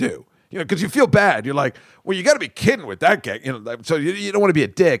told me to do. You know, because you feel bad. You're like, well, you got to be kidding with that guy. You know, so you don't want to be a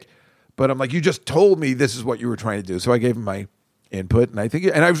dick. But I'm like, you just told me this is what you were trying to do. So I gave him my input, and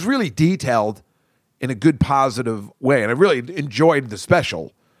I was really detailed in a good, positive way. And I really enjoyed the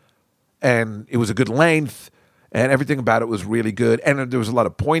special. And it was a good length, and everything about it was really good. And there was a lot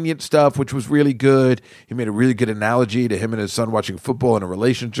of poignant stuff, which was really good. He made a really good analogy to him and his son watching football and a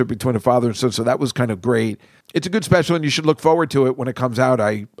relationship between a father and son. So that was kind of great. It's a good special, and you should look forward to it when it comes out.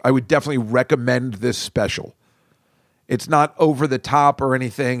 I would definitely recommend this special. It's not over the top or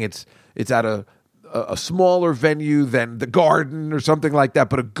anything. It's at a smaller venue than the Garden or something like that,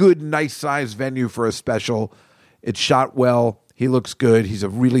 but a good, nice-sized venue for a special. It's shot well. He looks good. He's a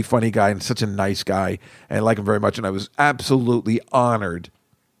really funny guy and such a nice guy, and I like him very much, and I was absolutely honored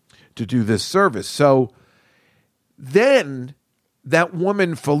to do this service. So then that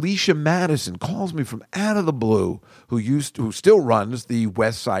woman, Felicia Madison, calls me from out of the blue, who still runs the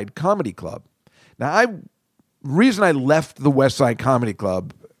West Side Comedy Club. Now, reason I left the West Side Comedy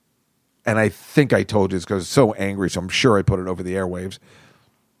Club, and I think I told you this because I was so angry, so I'm sure I put it over the airwaves,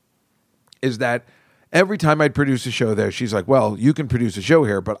 is that every time I'd produce a show there, she's like, well, you can produce a show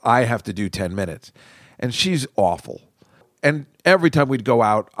here, but I have to do 10 minutes. And she's awful. And every time we'd go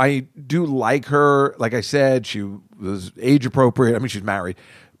out, I do like her. Like I said, she was age appropriate. I mean, she's married,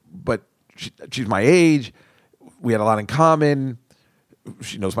 but she's my age. We had a lot in common.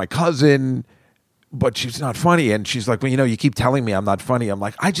 She knows my cousin, but she's not funny. And she's like, well, you keep telling me I'm not funny. I'm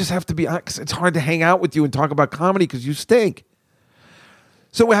like, I just have to be, it's hard to hang out with you and talk about comedy because you stink.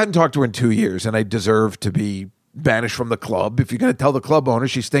 So we hadn't talked to her in 2 years, and I deserve to be banished from the club. If you're going to tell the club owner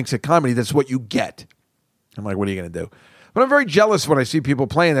she stinks at comedy, that's what you get. I'm like, what are you going to do? But I'm very jealous when I see people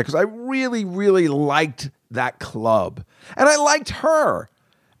playing there because I really, really liked that club. And I liked her.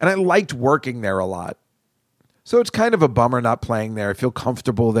 And I liked working there a lot. So it's kind of a bummer not playing there. I feel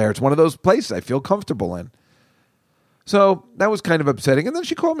comfortable there. It's one of those places I feel comfortable in. So that was kind of upsetting. And then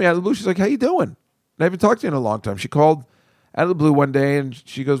she called me out of the blue. She's like, how you doing? And I haven't talked to you in a long time. She called out of the blue one day, and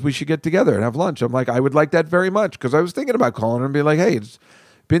she goes, we should get together and have lunch. I'm like, I would like that very much, because I was thinking about calling her and being like, hey, it's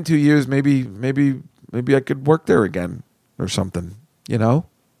been 2 years. Maybe I could work there again or something,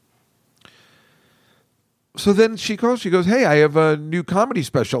 So then she calls. She goes, hey, I have a new comedy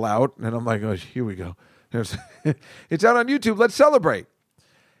special out. And I'm like, oh, here we go. It's out on YouTube. Let's celebrate.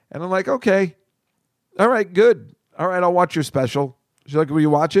 And I'm like, okay. All right, good. All right, I'll watch your special. She's like, will you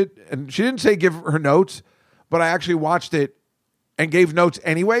watch it? And she didn't say give her notes, but I actually watched it and gave notes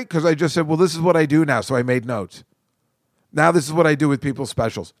anyway, because I just said, well, this is what I do now. So I made notes. Now this is what I do with people's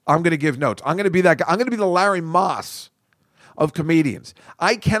specials. I'm going to give notes. I'm going to be that guy. I'm going to be the Larry Moss of comedians.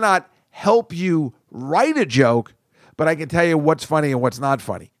 I cannot help you write a joke, but I can tell you what's funny and what's not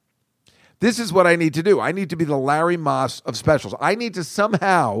funny. This is what I need to do. I need to be the Larry Moss of specials. I need to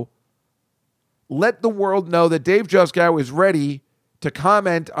somehow let the world know that Dave Juskow is ready to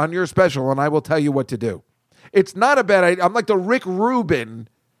comment on your special, and I will tell you what to do. It's not a bad idea. I'm like the Rick Rubin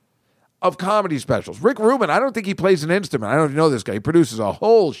of comedy specials. Rick Rubin, I don't think he plays an instrument. I don't know this guy. He produces a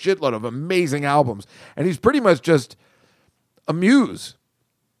whole shitload of amazing albums, and he's pretty much just a muse.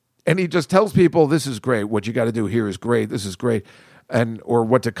 And he just tells people, this is great. What you got to do here is great. This is great. Or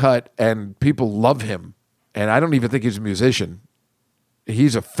what to cut, and people love him. And I don't even think he's a musician.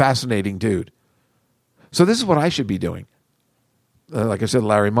 He's a fascinating dude. So this is what I should be doing. Like I said,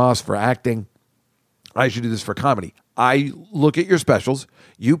 Larry Moss for acting. I should do this for comedy. I look at your specials.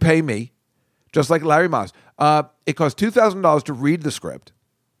 You pay me, just like Larry Moss. It costs $2,000 to read the script,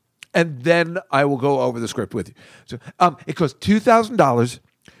 and then I will go over the script with you. So it costs $2,000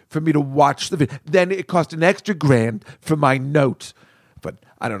 for me to watch the video. Then it costs an extra $1,000 for my notes. But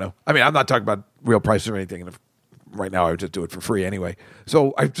I don't know. I mean, I'm not talking about real prices or anything. And if, right now, I would just do it for free anyway.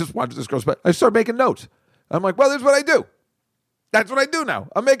 So I just watched this girl's. I started making notes. I'm like, well, this is what I do. That's what I do now.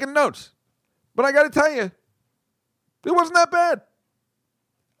 I'm making notes. But I got to tell you, it wasn't that bad.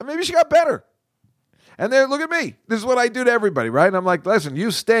 And maybe she got better. And then look at me. This is what I do to everybody, right? And I'm like, listen,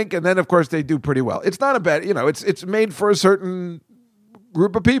 you stink. And then, of course, they do pretty well. It's not a bad, it's made for a certain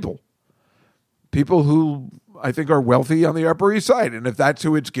group of people. People who I think are wealthy on the Upper East Side. And if that's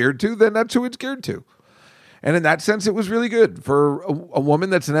who it's geared to, then that's who it's geared to. And in that sense, it was really good for a woman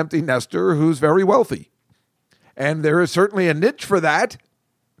that's an empty nester who's very wealthy. And there is certainly a niche for that.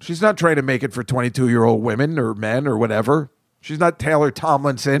 She's not trying to make it for 22-year-old women or men or whatever. She's not Taylor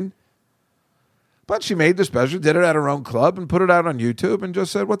Tomlinson. But she made the special, did it at her own club, and put it out on YouTube and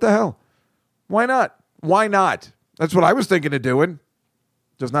just said, what the hell? Why not? Why not? That's what I was thinking of doing.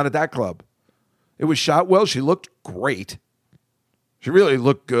 Just not at that club. It was shot well. She looked great. She really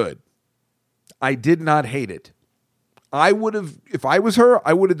looked good. I did not hate it. I would have, if I was her,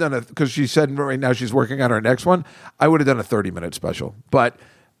 I would have done because she said right now she's working on her next one, I would have done a 30-minute special. But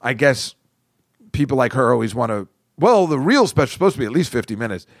I guess people like her always want to, well, the real special is supposed to be at least 50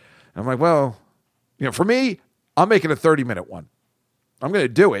 minutes. I'm like, well, for me, I'm making a 30-minute one. I'm going to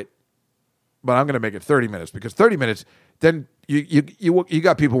do it, but I'm going to make it 30 minutes because 30 minutes, then you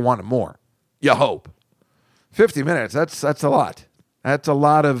got people wanting more. You hope. 50 minutes, that's a lot. That's a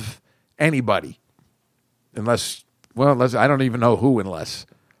lot of anybody. Unless I don't even know who unless.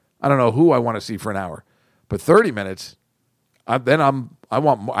 I don't know who I want to see for an hour. But 30 minutes, I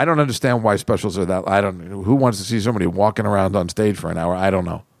don't understand why specials are that. I don't know. Who wants to see somebody walking around on stage for an hour? I don't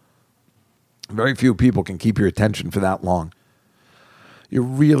know. Very few people can keep your attention for that long. You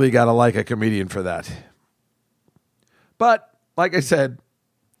really got to like a comedian for that. But, like I said,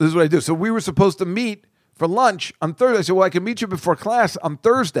 this is what I do. So we were supposed to meet for lunch on Thursday. I said, well, I can meet you before class on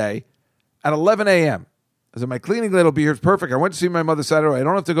Thursday at 11 a.m. I said, my cleaning lady will be here. It's perfect. I went to see my mother Saturday. I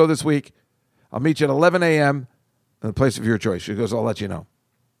don't have to go this week. I'll meet you at 11 a.m. in the place of your choice. She goes, I'll let you know.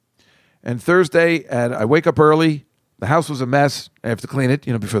 And Thursday, and I wake up early. The house was a mess. I have to clean it,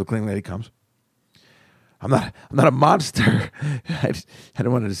 before the cleaning lady comes. I'm not a monster. I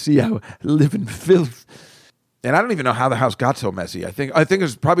don't want to see how I live in filth. And I don't even know how the house got so messy. I think it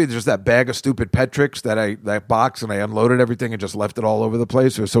was probably just that bag of stupid pet tricks that box, and I unloaded everything and just left it all over the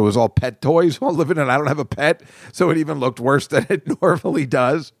place. So it was all pet toys while living in. I don't have a pet, so it even looked worse than it normally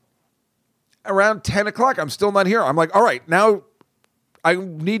does. Around 10 o'clock, I'm still not here. I'm like, all right, now I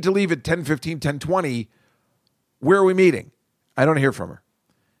need to leave at 10:15, 10:20. Where are we meeting? I don't hear from her.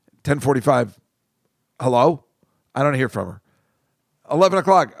 10:45. Hello? I don't hear from her. 11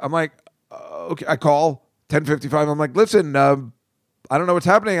 o'clock. I'm like, okay. I call. 10:55. I'm like, listen, I don't know what's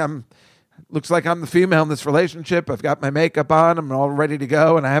happening. Looks like I'm the female in this relationship. I've got my makeup on. I'm all ready to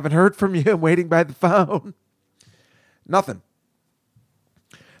go, and I haven't heard from you. I'm waiting by the phone. Nothing.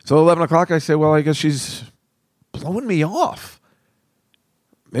 So 11 o'clock, I say, well, I guess she's blowing me off.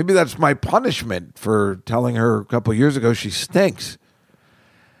 Maybe that's my punishment for telling her a couple of years ago she stinks.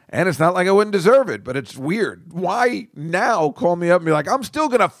 And it's not like I wouldn't deserve it, but it's weird. Why now call me up and be like, I'm still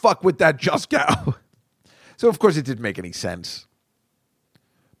going to fuck with that Juskow? So, of course, it didn't make any sense.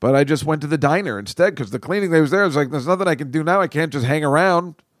 But I just went to the diner instead because the cleaning lady was there. I was like, there's nothing I can do now. I can't just hang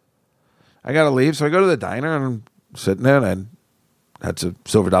around. I got to leave. So I go to the diner and I'm sitting there and I had some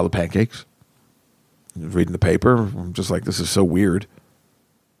silver dollar pancakes. I was reading the paper. I'm just like, this is so weird.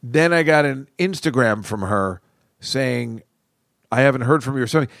 Then I got an Instagram from her saying, I haven't heard from you or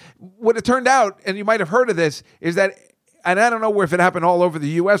something. What it turned out, and you might have heard of this, is that, and I don't know if it happened all over the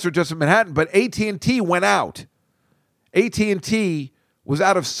U.S. or just in Manhattan, but AT&T went out. AT&T was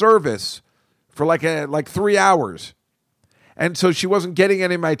out of service for like 3 hours. And so she wasn't getting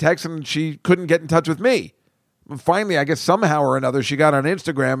any of my texts, and she couldn't get in touch with me. And finally, I guess somehow or another, she got on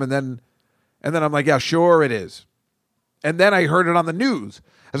Instagram, and then I'm like, yeah, sure it is. And then I heard it on the news.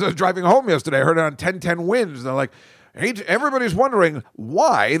 As I was driving home yesterday, I heard it on 1010 Wins. They're like, everybody's wondering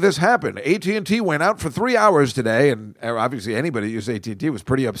why this happened. AT&T went out for 3 hours today, and obviously anybody who used AT&T was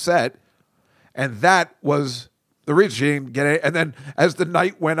pretty upset. And that was the reason she didn't get it. And then as the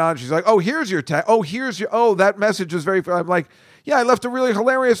night went on, she's like, oh, here's your text. Oh, that message is very... I'm like, yeah, I left a really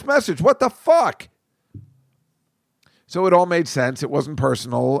hilarious message. What the fuck? So it all made sense. It wasn't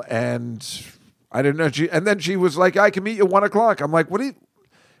personal, and I didn't know. And then she was like, I can meet you at 1 o'clock. I'm like, what is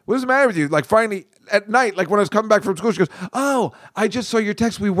the matter with you? Like, finally, at night, like when I was coming back from school, she goes, oh, I just saw your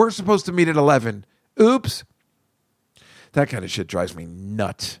text. We were supposed to meet at 11. Oops. That kind of shit drives me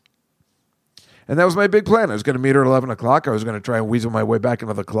nuts. And that was my big plan. I was going to meet her at 11 o'clock. I was going to try and weasel my way back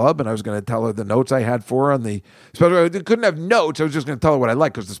into the club, and I was going to tell her the notes I had for her on the special. I couldn't have notes. I was just going to tell her what I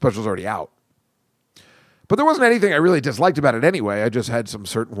liked because the special's already out. But there wasn't anything I really disliked about it anyway. I just had some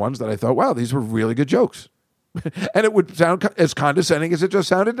certain ones that I thought, wow, these were really good jokes. And it would sound as condescending as it just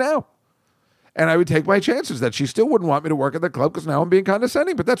sounded now. And I would take my chances that she still wouldn't want me to work at the club because now I'm being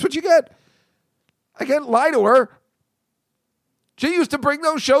condescending. But that's what you get. I can't lie to her. She used to bring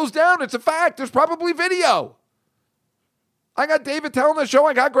those shows down. It's a fact. There's probably video. I got David Tell on the show.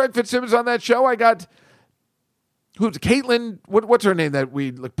 I got Greg Fitzsimmons on that show. I got, who's Caitlin? What's her name?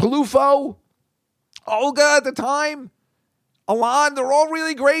 Palufo? Olga at the time, Alon, they're all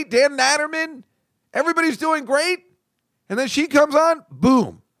really great. Dan Natterman, everybody's doing great. And then she comes on,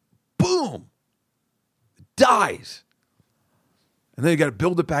 boom, dies. And then you got to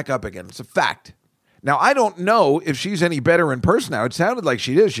build it back up again. It's a fact. Now, I don't know if she's any better in person now. It sounded like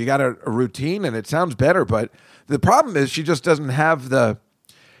she is. She got a routine, and it sounds better. But the problem is she just doesn't have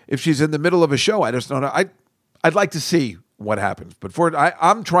if she's in the middle of a show, I just don't know. I'd like to see what happens. But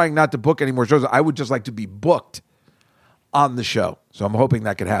I'm trying not to book any more shows. I would just like to be booked on the show. So I'm hoping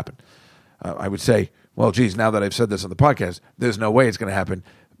that could happen. I would say, well, geez, now that I've said this on the podcast, there's no way it's going to happen.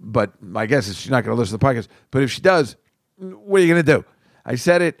 But my guess is she's not going to listen to the podcast. But if she does, what are you going to do? I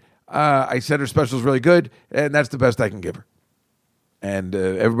said it. I said her special is really good, and that's the best I can give her. And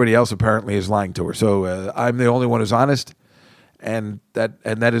everybody else apparently is lying to her. So I'm the only one who's honest, and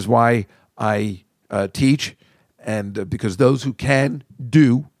that is why I teach. And because those who can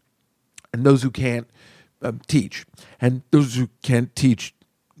do, and those who can't teach, and those who can't teach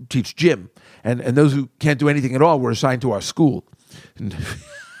gym, and those who can't do anything at all were assigned to our school. And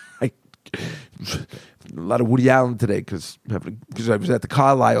a lot of Woody Allen today because I was at the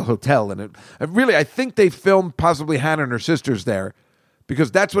Carlyle Hotel, and I think they filmed possibly Hannah and her sisters there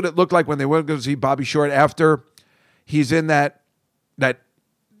because that's what it looked like when they went to go see Bobby Short after he's in that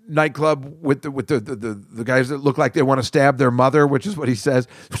nightclub with the guys that look like they want to stab their mother, which is what he says.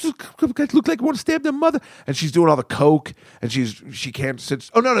 Guys look like they want to stab their mother, and she's doing all the coke, and she can't sit.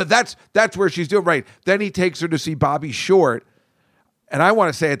 Oh no, that's where she's doing right. Then he takes her to see Bobby Short, and I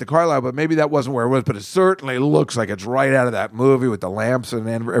want to say at the Carlyle, but maybe that wasn't where it was. But it certainly looks like it's right out of that movie with the lamps and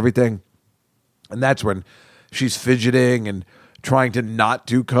everything. And that's when she's fidgeting and trying to not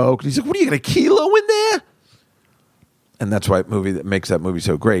do coke. And he's like, "What are you going to kilo in there?" And that's why that makes that movie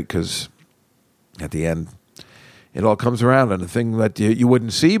so great, because at the end, it all comes around on a thing that you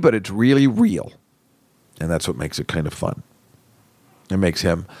wouldn't see, but it's really real. And that's what makes it kind of fun. It makes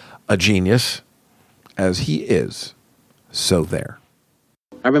him a genius, as he is. So there.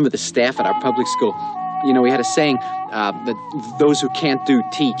 I remember the staff at our public school. You know, we had a saying that those who can't do,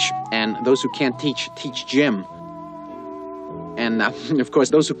 teach. And those who can't teach gym. And, of course,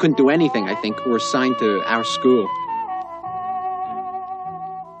 those who couldn't do anything, I think, were assigned to our school.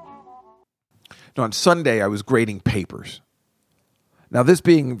 Now, on Sunday, I was grading papers. Now, this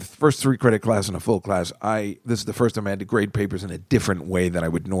being the first 3-credit class and a full class, this is the first time I had to grade papers in a different way than I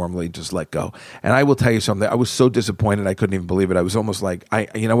would normally just let go. And I will tell you something. I was so disappointed I couldn't even believe it. I was almost like,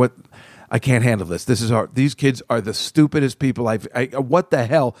 you know what? I can't handle this. These kids are the stupidest people what the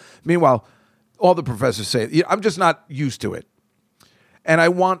hell? Meanwhile, all the professors say, I'm just not used to it. And I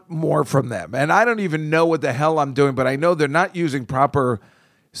want more from them. And I don't even know what the hell I'm doing, but I know they're not using proper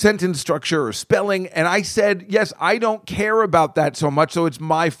sentence structure or spelling. And I said, yes, I don't care about that so much, so it's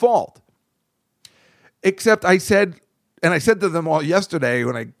my fault. Except I said to them all yesterday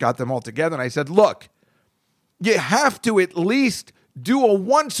when I got them all together, and I said, look, you have to at least do a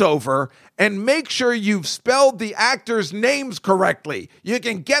once-over and make sure you've spelled the actors' names correctly. You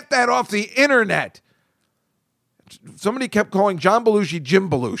can get that off the internet. Somebody kept calling John Belushi Jim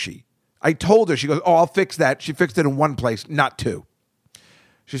Belushi. I told her, she goes, oh, I'll fix that. She fixed it in one place, not two.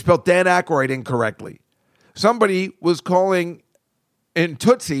 She spelled Dan Aykroyd incorrectly. somebody was calling in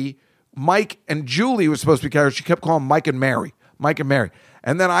Tootsie, Mike and Julie was supposed to be characters. She kept calling Mike and Mary.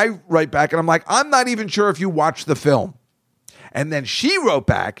 And then I write back and I'm like, I'm not even sure if you watched the film. And then she wrote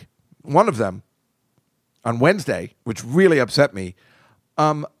back, one of them, on Wednesday, which really upset me.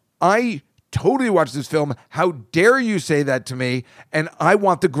 I totally watched this film. How dare you say that to me? And I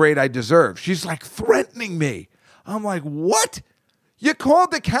want the grade I deserve. She's like threatening me. I'm like, what? You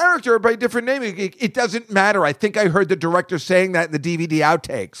called the character by a different name. It doesn't matter. I think I heard the director saying that in the DVD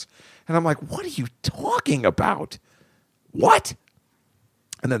outtakes. And I'm like, what are you talking about? What?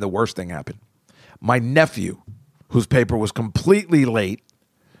 And then the worst thing happened. My nephew, whose paper was completely late,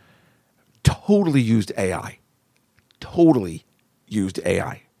 totally used AI.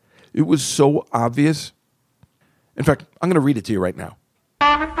 It was so obvious. In fact, I'm going to read it to you right now.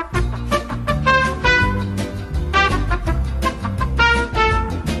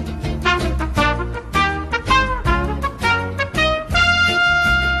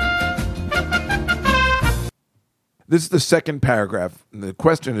 This is the second paragraph. And the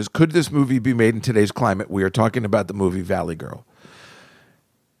question is, could this movie be made in today's climate? We are talking about the movie Valley Girl.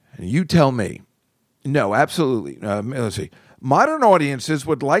 And you tell me. No, absolutely. Let's see. Modern audiences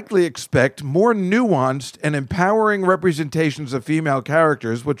would likely expect more nuanced and empowering representations of female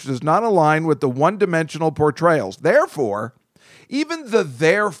characters, which does not align with the one-dimensional portrayals. Therefore, even the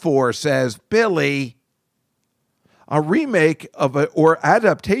therefore says, Billy, a remake of or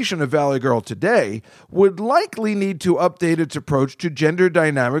adaptation of Valley Girl today would likely need to update its approach to gender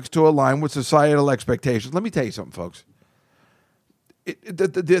dynamics to align with societal expectations. Let me tell you something, folks.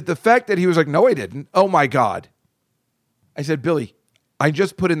 The fact that he was like, no, I didn't. Oh, my God. I said, Billy, I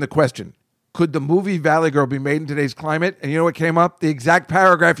just put in the question. Could the movie Valley Girl be made in today's climate? And you know what came up? The exact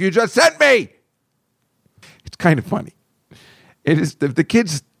paragraph you just sent me. It's kind of funny. It is the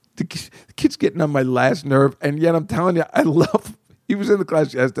kid's getting on my last nerve. And yet I'm telling you, he was in the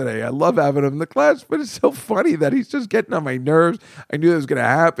class yesterday. I love having him in the class, but it's so funny that he's just getting on my nerves. I knew it was going to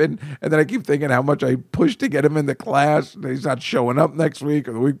happen. And then I keep thinking how much I pushed to get him in the class. And he's not showing up next week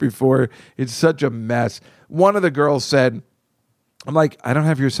or the week before. It's such a mess. One of the girls said, I'm like, I don't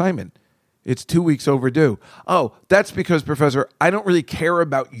have your assignment. It's 2 weeks overdue. Oh, that's because, Professor, I don't really care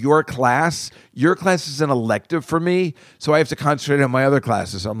about your class. Your class is an elective for me, so I have to concentrate on my other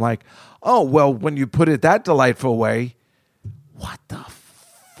classes. I'm like, oh, well, when you put it that delightful way, what the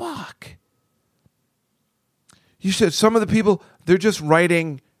fuck? You said some of the people, they're just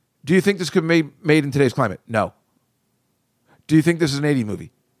writing, do you think this could be made in today's climate? No. Do you think this is an 80s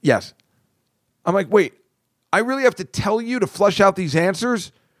movie? Yes. I'm like, wait, I really have to tell you to flush out these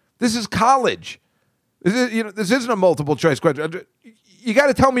answers? This is college. This isn't a multiple choice question. You got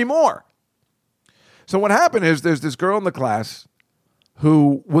to tell me more. So what happened is there's this girl in the class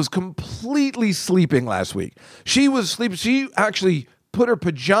who was completely sleeping last week. She was sleeping. She actually put her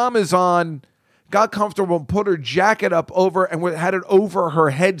pajamas on, got comfortable, put her jacket up over, and had it over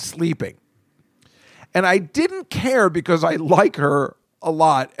her head sleeping. And I didn't care because I like her a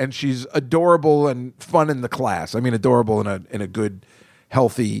lot, and she's adorable and fun in the class. I mean, adorable in a good,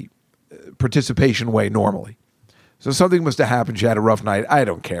 healthy participation way normally. So something must have happened. She had a rough night. I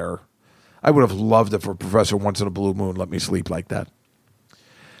don't care. I would have loved if a professor once in a blue moon let me sleep like that.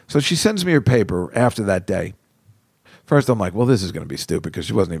 So she sends me her paper after that day. First, I'm like, well, this is going to be stupid because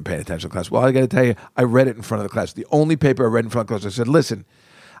she wasn't even paying attention to class. Well, I got to tell you, I read it in front of the class. The only paper I read in front of the class, I said, listen,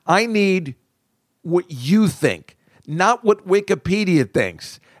 I need what you think, not what Wikipedia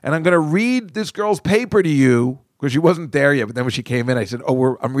thinks. And I'm going to read this girl's paper to you because she wasn't there yet. But then when she came in, I said,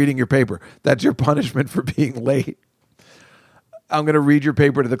 I'm reading your paper. That's your punishment for being late. I'm going to read your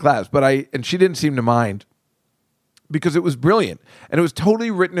paper to the class. And she didn't seem to mind because it was brilliant. And it was totally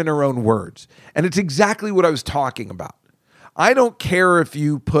written in her own words. And it's exactly what I was talking about. I don't care if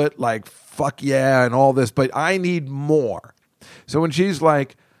you put like, fuck yeah, and all this, but I need more. So when she's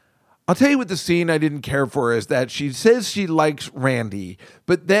like, I'll tell you what the scene I didn't care for is that she says she likes Randy,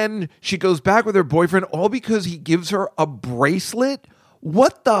 but then she goes back with her boyfriend all because he gives her a bracelet.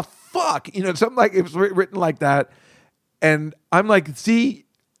 What the fuck? Something like it was written like that. And I'm like, see,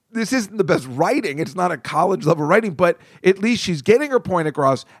 this isn't the best writing. It's not a college level writing, but at least she's getting her point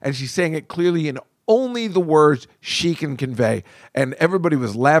across and she's saying it clearly in only the words she can convey. And everybody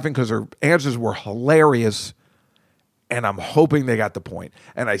was laughing because her answers were hilarious. And I'm hoping they got the point.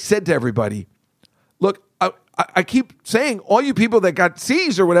 And I said to everybody, look, I keep saying all you people that got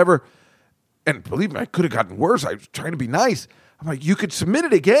C's or whatever, and believe me, I could have gotten worse. I was trying to be nice. I'm like, you could submit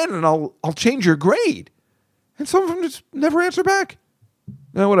it again and I'll change your grade. And some of them just never answer back.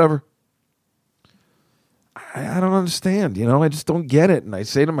 Whatever. I don't understand, I just don't get it. And I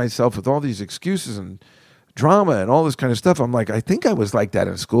say to myself with all these excuses and drama and all this kind of stuff. I'm like, I think I was like that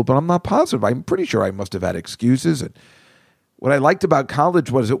in school, but I'm not positive. I'm pretty sure I must have had excuses. And what I liked about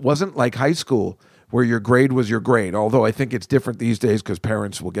college was it wasn't like high school where your grade was your grade, although I think it's different these days because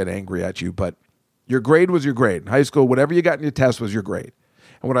parents will get angry at you, but your grade was your grade. In high school, whatever you got in your test was your grade.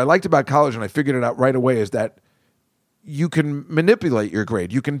 And what I liked about college, and I figured it out right away, is that you can manipulate your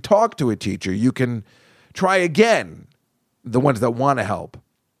grade. You can talk to a teacher. You can try again, the ones that want to help.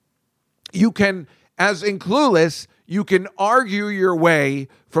 You can, as in Clueless, you can argue your way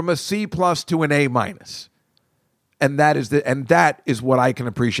from a C+ to an A-. And that is what I can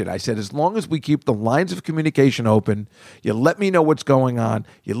appreciate. I said, as long as we keep the lines of communication open, you let me know what's going on,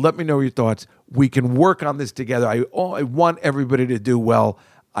 you let me know your thoughts, we can work on this together. I want everybody to do well.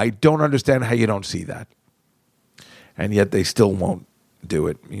 I don't understand how you don't see that. And yet they still won't do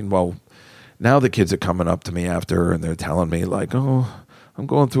it. Well, now the kids are coming up to me after and they're telling me like, oh, I'm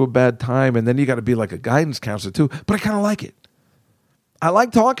going through a bad time. And then you got to be like a guidance counselor too. But I kind of like it. I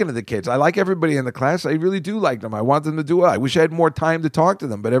like talking to the kids. I like everybody in the class. I really do like them. I want them to do well. I wish I had more time to talk to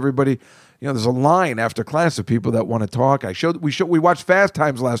them. But everybody, there's a line after class of people that want to talk. We watched Fast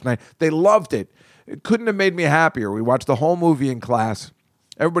Times last night. They loved it. It couldn't have made me happier. We watched the whole movie in class.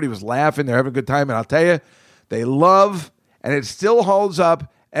 Everybody was laughing. They're having a good time. And I'll tell you, they love, and it still holds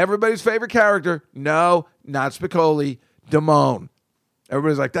up, everybody's favorite character. No, not Spicoli, Damone.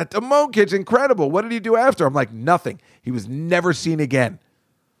 Everybody's like, that Damone kid's incredible. What did he do after? I'm like, nothing. He was never seen again.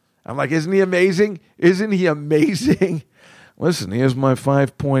 I'm like, isn't he amazing? Isn't he amazing? Listen, here's my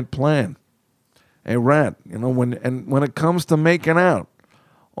 5-point plan. Hey, Rat, when it comes to making out,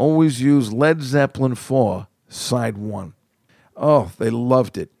 always use Led Zeppelin 4, side 1. Oh, they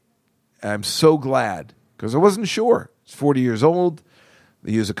loved it. I'm so glad, because I wasn't sure. It's 40 years old.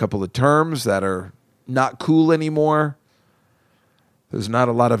 They use a couple of terms that are not cool anymore. There's not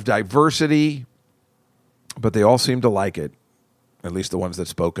a lot of diversity, but they all seem to like it, at least the ones that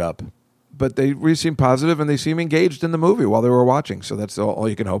spoke up. But they really seem positive, and they seem engaged in the movie while they were watching, so that's all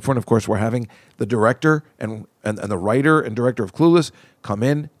you can hope for. And, of course, we're having the director and the writer and director of Clueless come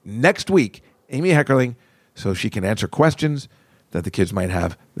in next week, Amy Heckerling, so she can answer questions that the kids might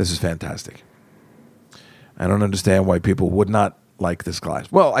have. This is fantastic. I don't understand why people would not like this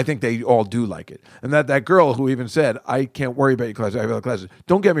class. Well, I think they all do like it. And that girl who even said, I can't worry about your class, I have other classes.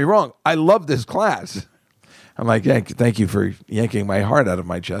 Don't get me wrong, I love this class. I'm like, yeah, thank you for yanking my heart out of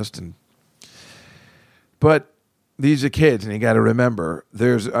my chest. But these are kids, and you got to remember,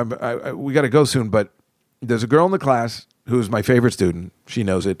 we got to go soon, but there's a girl in the class who's my favorite student. She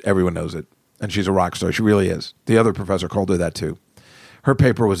knows it. Everyone knows it. And she's a rock star. She really is. The other professor called her that too. Her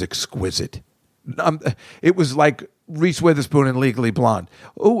paper was exquisite. It was like Reese Witherspoon in Legally Blonde.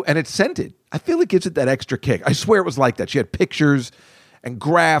 Oh, and it's scented. I feel it gives it that extra kick. I swear it was like that. She had pictures and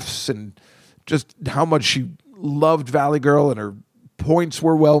graphs and just how much she loved Valley Girl, and her points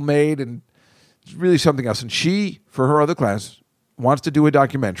were well made, and it's really something else. And she, for her other class, wants to do a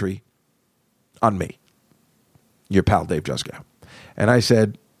documentary on me, your pal Dave Juskow. And I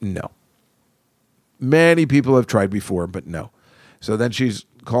said, no. Many people have tried before, but no. So then she's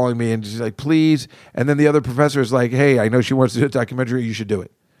calling me and she's like, please. And then the other professor is like, hey, I know she wants to do a documentary. You should do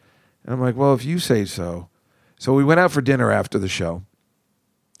it. And I'm like, well, if you say so. So we went out for dinner after the show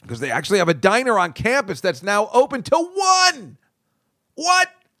because they actually have a diner on campus that's now open till 1. What?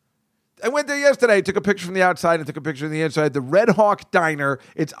 I went there yesterday, took a picture from the outside and took a picture from the inside. The Red Hawk Diner,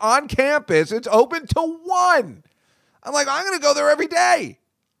 it's on campus. It's open till 1. I'm like, I'm going to go there every day,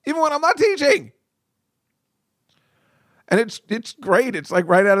 even when I'm not teaching. And it's great. It's like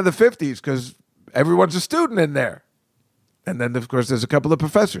right out of the 50s because everyone's a student in there. And then, of course, there's a couple of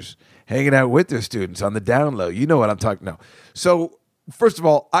professors hanging out with their students on the down low. You know what I'm talking about. So, first of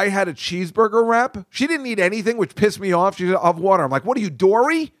all, I had a cheeseburger wrap. She didn't eat anything, which pissed me off. She said, I'll have water. I'm like, what are you,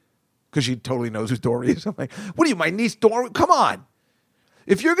 Dory? Because she totally knows who Dory is. I'm like, what are you, my niece Dory? Come on.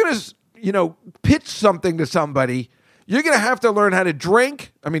 If you're going to, pitch something to somebody, you're going to have to learn how to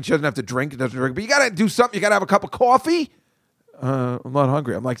drink. I mean, she doesn't have to drink. It doesn't drink. But you got to do something. You got to have a cup of coffee. I'm not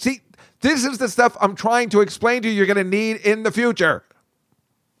hungry. I'm like, see, this is the stuff I'm trying to explain to you you're going to need in the future.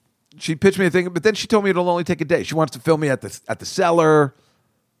 She pitched me a thing, but then she told me it'll only take a day. She wants to film me at the cellar,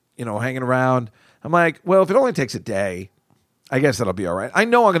 hanging around. I'm like, well, if it only takes a day, I guess that'll be all right. I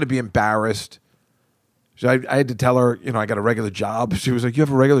know I'm going to be embarrassed. So I had to tell her, I got a regular job. She was like, you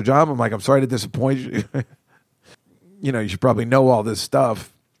have a regular job? I'm like, I'm sorry to disappoint you. You should probably know all this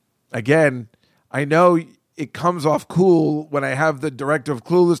stuff. Again, I know it comes off cool when I have the director of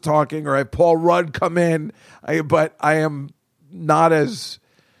Clueless talking or I have Paul Rudd come in, but I am not as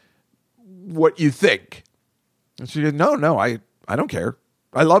what you think. And she said, no, I don't care.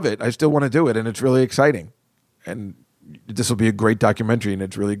 I love it. I still want to do it, and it's really exciting. and this will be a great documentary, and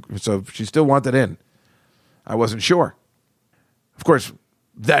it's really, so she still wanted in. I wasn't sure. Of course,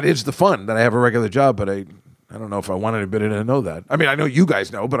 that is the fun, that I have a regular job, but I don't know if I want anybody to know that. I mean, I know you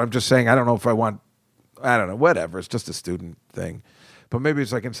guys know, but I'm just saying I don't know if I want, I don't know, whatever. It's just a student thing. But maybe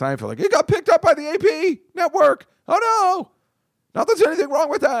it's like in Seinfeld, like, it got picked up by the AP network. Oh, no. Not that there's anything wrong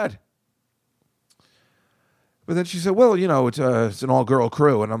with that. But then she said, well, you know, it's an all-girl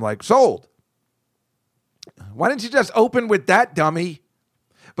crew. And I'm like, sold. Why didn't you just open with that, dummy?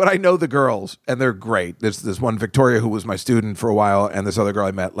 But I know the girls, and they're great. There's this one, Victoria, who was my student for a while, and this other girl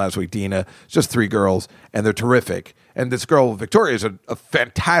I met last week, Dina. It's just 3 girls, and they're terrific. And this girl, Victoria, is a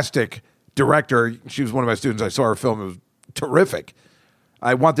fantastic director. She was one of my students. I saw her film. It was terrific.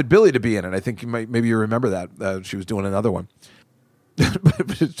 I wanted Billy to be in it. I think maybe you remember that. She was doing another one.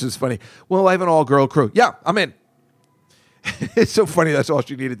 But it's just funny. Well, I have an all-girl crew. Yeah, I'm in. It's so funny. That's all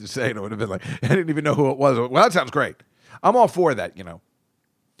she needed to say. And it would have been like, I didn't even know who it was. Well, that sounds great. I'm all for that, you know.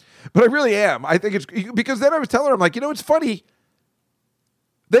 But I really am. I think it's because then I was telling her, I'm like, you know, it's funny.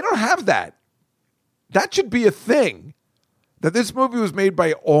 They don't have that. That should be a thing. That this movie was made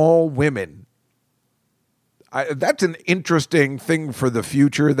by all women. That's an interesting thing for the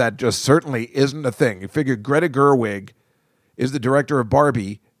future that just certainly isn't a thing. You figure Greta Gerwig is the director of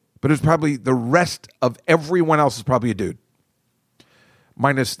Barbie, but it's probably the rest of everyone else is probably a dude.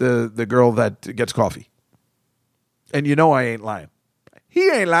 Minus the girl that gets coffee. And you know I ain't lying. He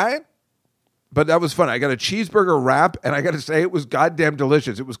ain't lying. But that was fun. I got a cheeseburger wrap, and I got to say it was goddamn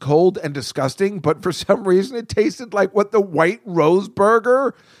delicious. It was cold and disgusting, but for some reason it tasted like what the White Rose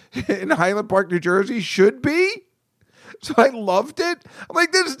Burger in Highland Park, New Jersey should be. So I loved it. I'm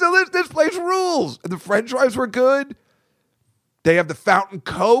like, this place rules. And the french fries were good. They have the fountain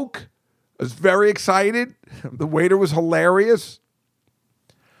Coke. I was very excited. The waiter was hilarious.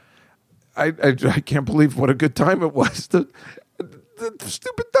 I can't believe what a good time it was. The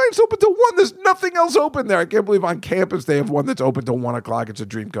stupid thing's open till 1. There's nothing else open there. I can't believe on campus they have one that's open till 1 o'clock. It's a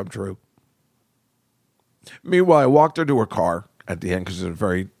dream come true. Meanwhile, I walked her to her car at the end because it's a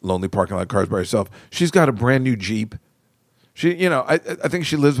very lonely parking lot. Cars by herself. She's got a brand new Jeep. She, you know, I think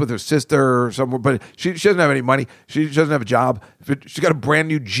she lives with her sister or somewhere, but she doesn't have any money. She doesn't have a job. But she's got a brand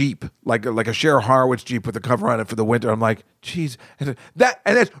new Jeep, like a Cher Horowitz Jeep with a cover on it for the winter. I'm like, geez, and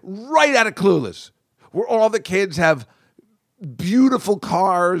that's right out of Clueless, where all the kids have beautiful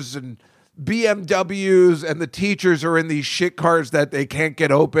cars and BMWs, and the teachers are in these shit cars that they can't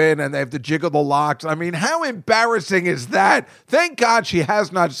get open, and they have to jiggle the locks. I mean, how embarrassing is that? Thank God she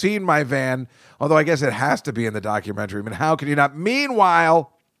has not seen my van, although I guess it has to be in the documentary. I mean, how can you not?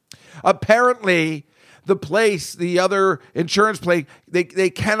 Meanwhile, apparently, the other insurance place, they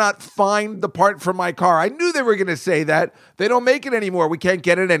cannot find the part for my car. I knew they were going to say that. They don't make it anymore. We can't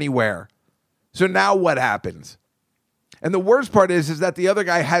get it anywhere. So now what happens? And the worst part is that the other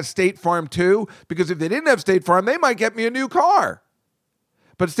guy has State Farm too, because if they didn't have State Farm, they might get me a new car.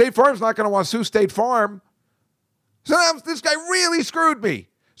 But State Farm's not going to want to sue State Farm. So now this guy really screwed me.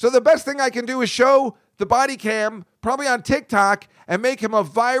 So the best thing I can do is show the body cam, probably on TikTok, and make him a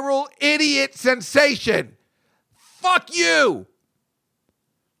viral idiot sensation. Fuck you.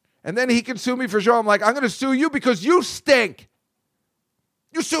 And then he can sue me for sure. I'm like, I'm going to sue you because you stink.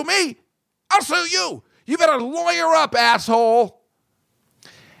 You sue me, I'll sue you. You better lawyer up, asshole.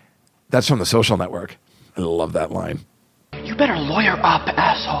 That's from The Social Network. I love that line. You better lawyer up,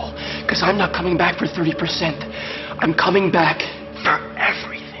 asshole, because I'm not coming back for 30%. I'm coming back for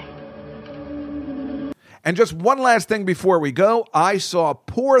everything. And just one last thing before we go. I saw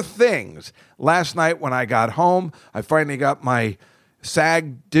Poor Things last night when I got home. I finally got my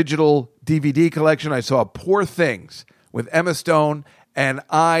SAG digital DVD collection. I saw Poor Things with Emma Stone, and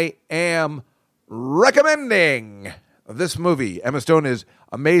I am recommending this movie. Emma Stone is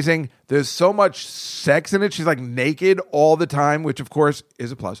amazing. There's so much sex in it. She's like naked all the time, which of course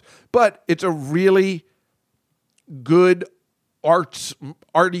is a plus. But it's a really good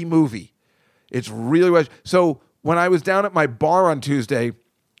arty movie. It's really so. When I was down at my bar on Tuesday,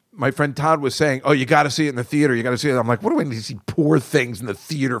 my friend Todd was saying, "Oh, you got to see it in the theater. You got to see it." I'm like, "What do I need to see Poor Things in the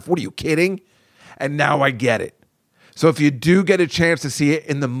theater? What are you kidding?" And now I get it. So if you do get a chance to see it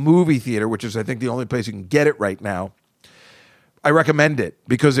in the movie theater, which is, I think, the only place you can get it right now, I recommend it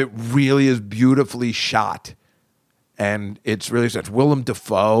because it really is beautifully shot. And it's really such Willem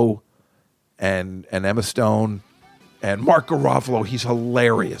Dafoe and Emma Stone and Mark Ruffalo. He's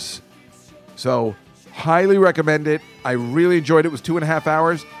hilarious. So highly recommend it. I really enjoyed it. It was 2.5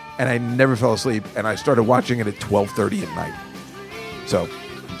 hours, and I never fell asleep. And I started watching it at 12:30 at night. So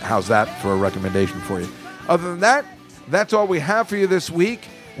how's that for a recommendation for you? Other than that, that's all we have for you this week.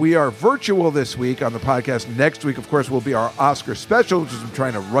 We are virtual this week on the podcast. Next week, of course, will be our Oscar special, which is I'm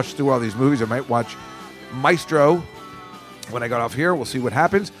trying to rush through all these movies. I might watch Maestro when I got off here. We'll see what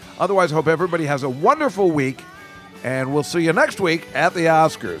happens. Otherwise, I hope everybody has a wonderful week, and we'll see you next week at the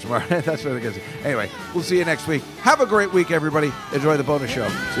Oscars. That's what I guess. Anyway, we'll see you next week. Have a great week, everybody. Enjoy the bonus show.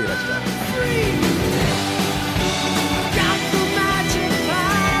 See you next time.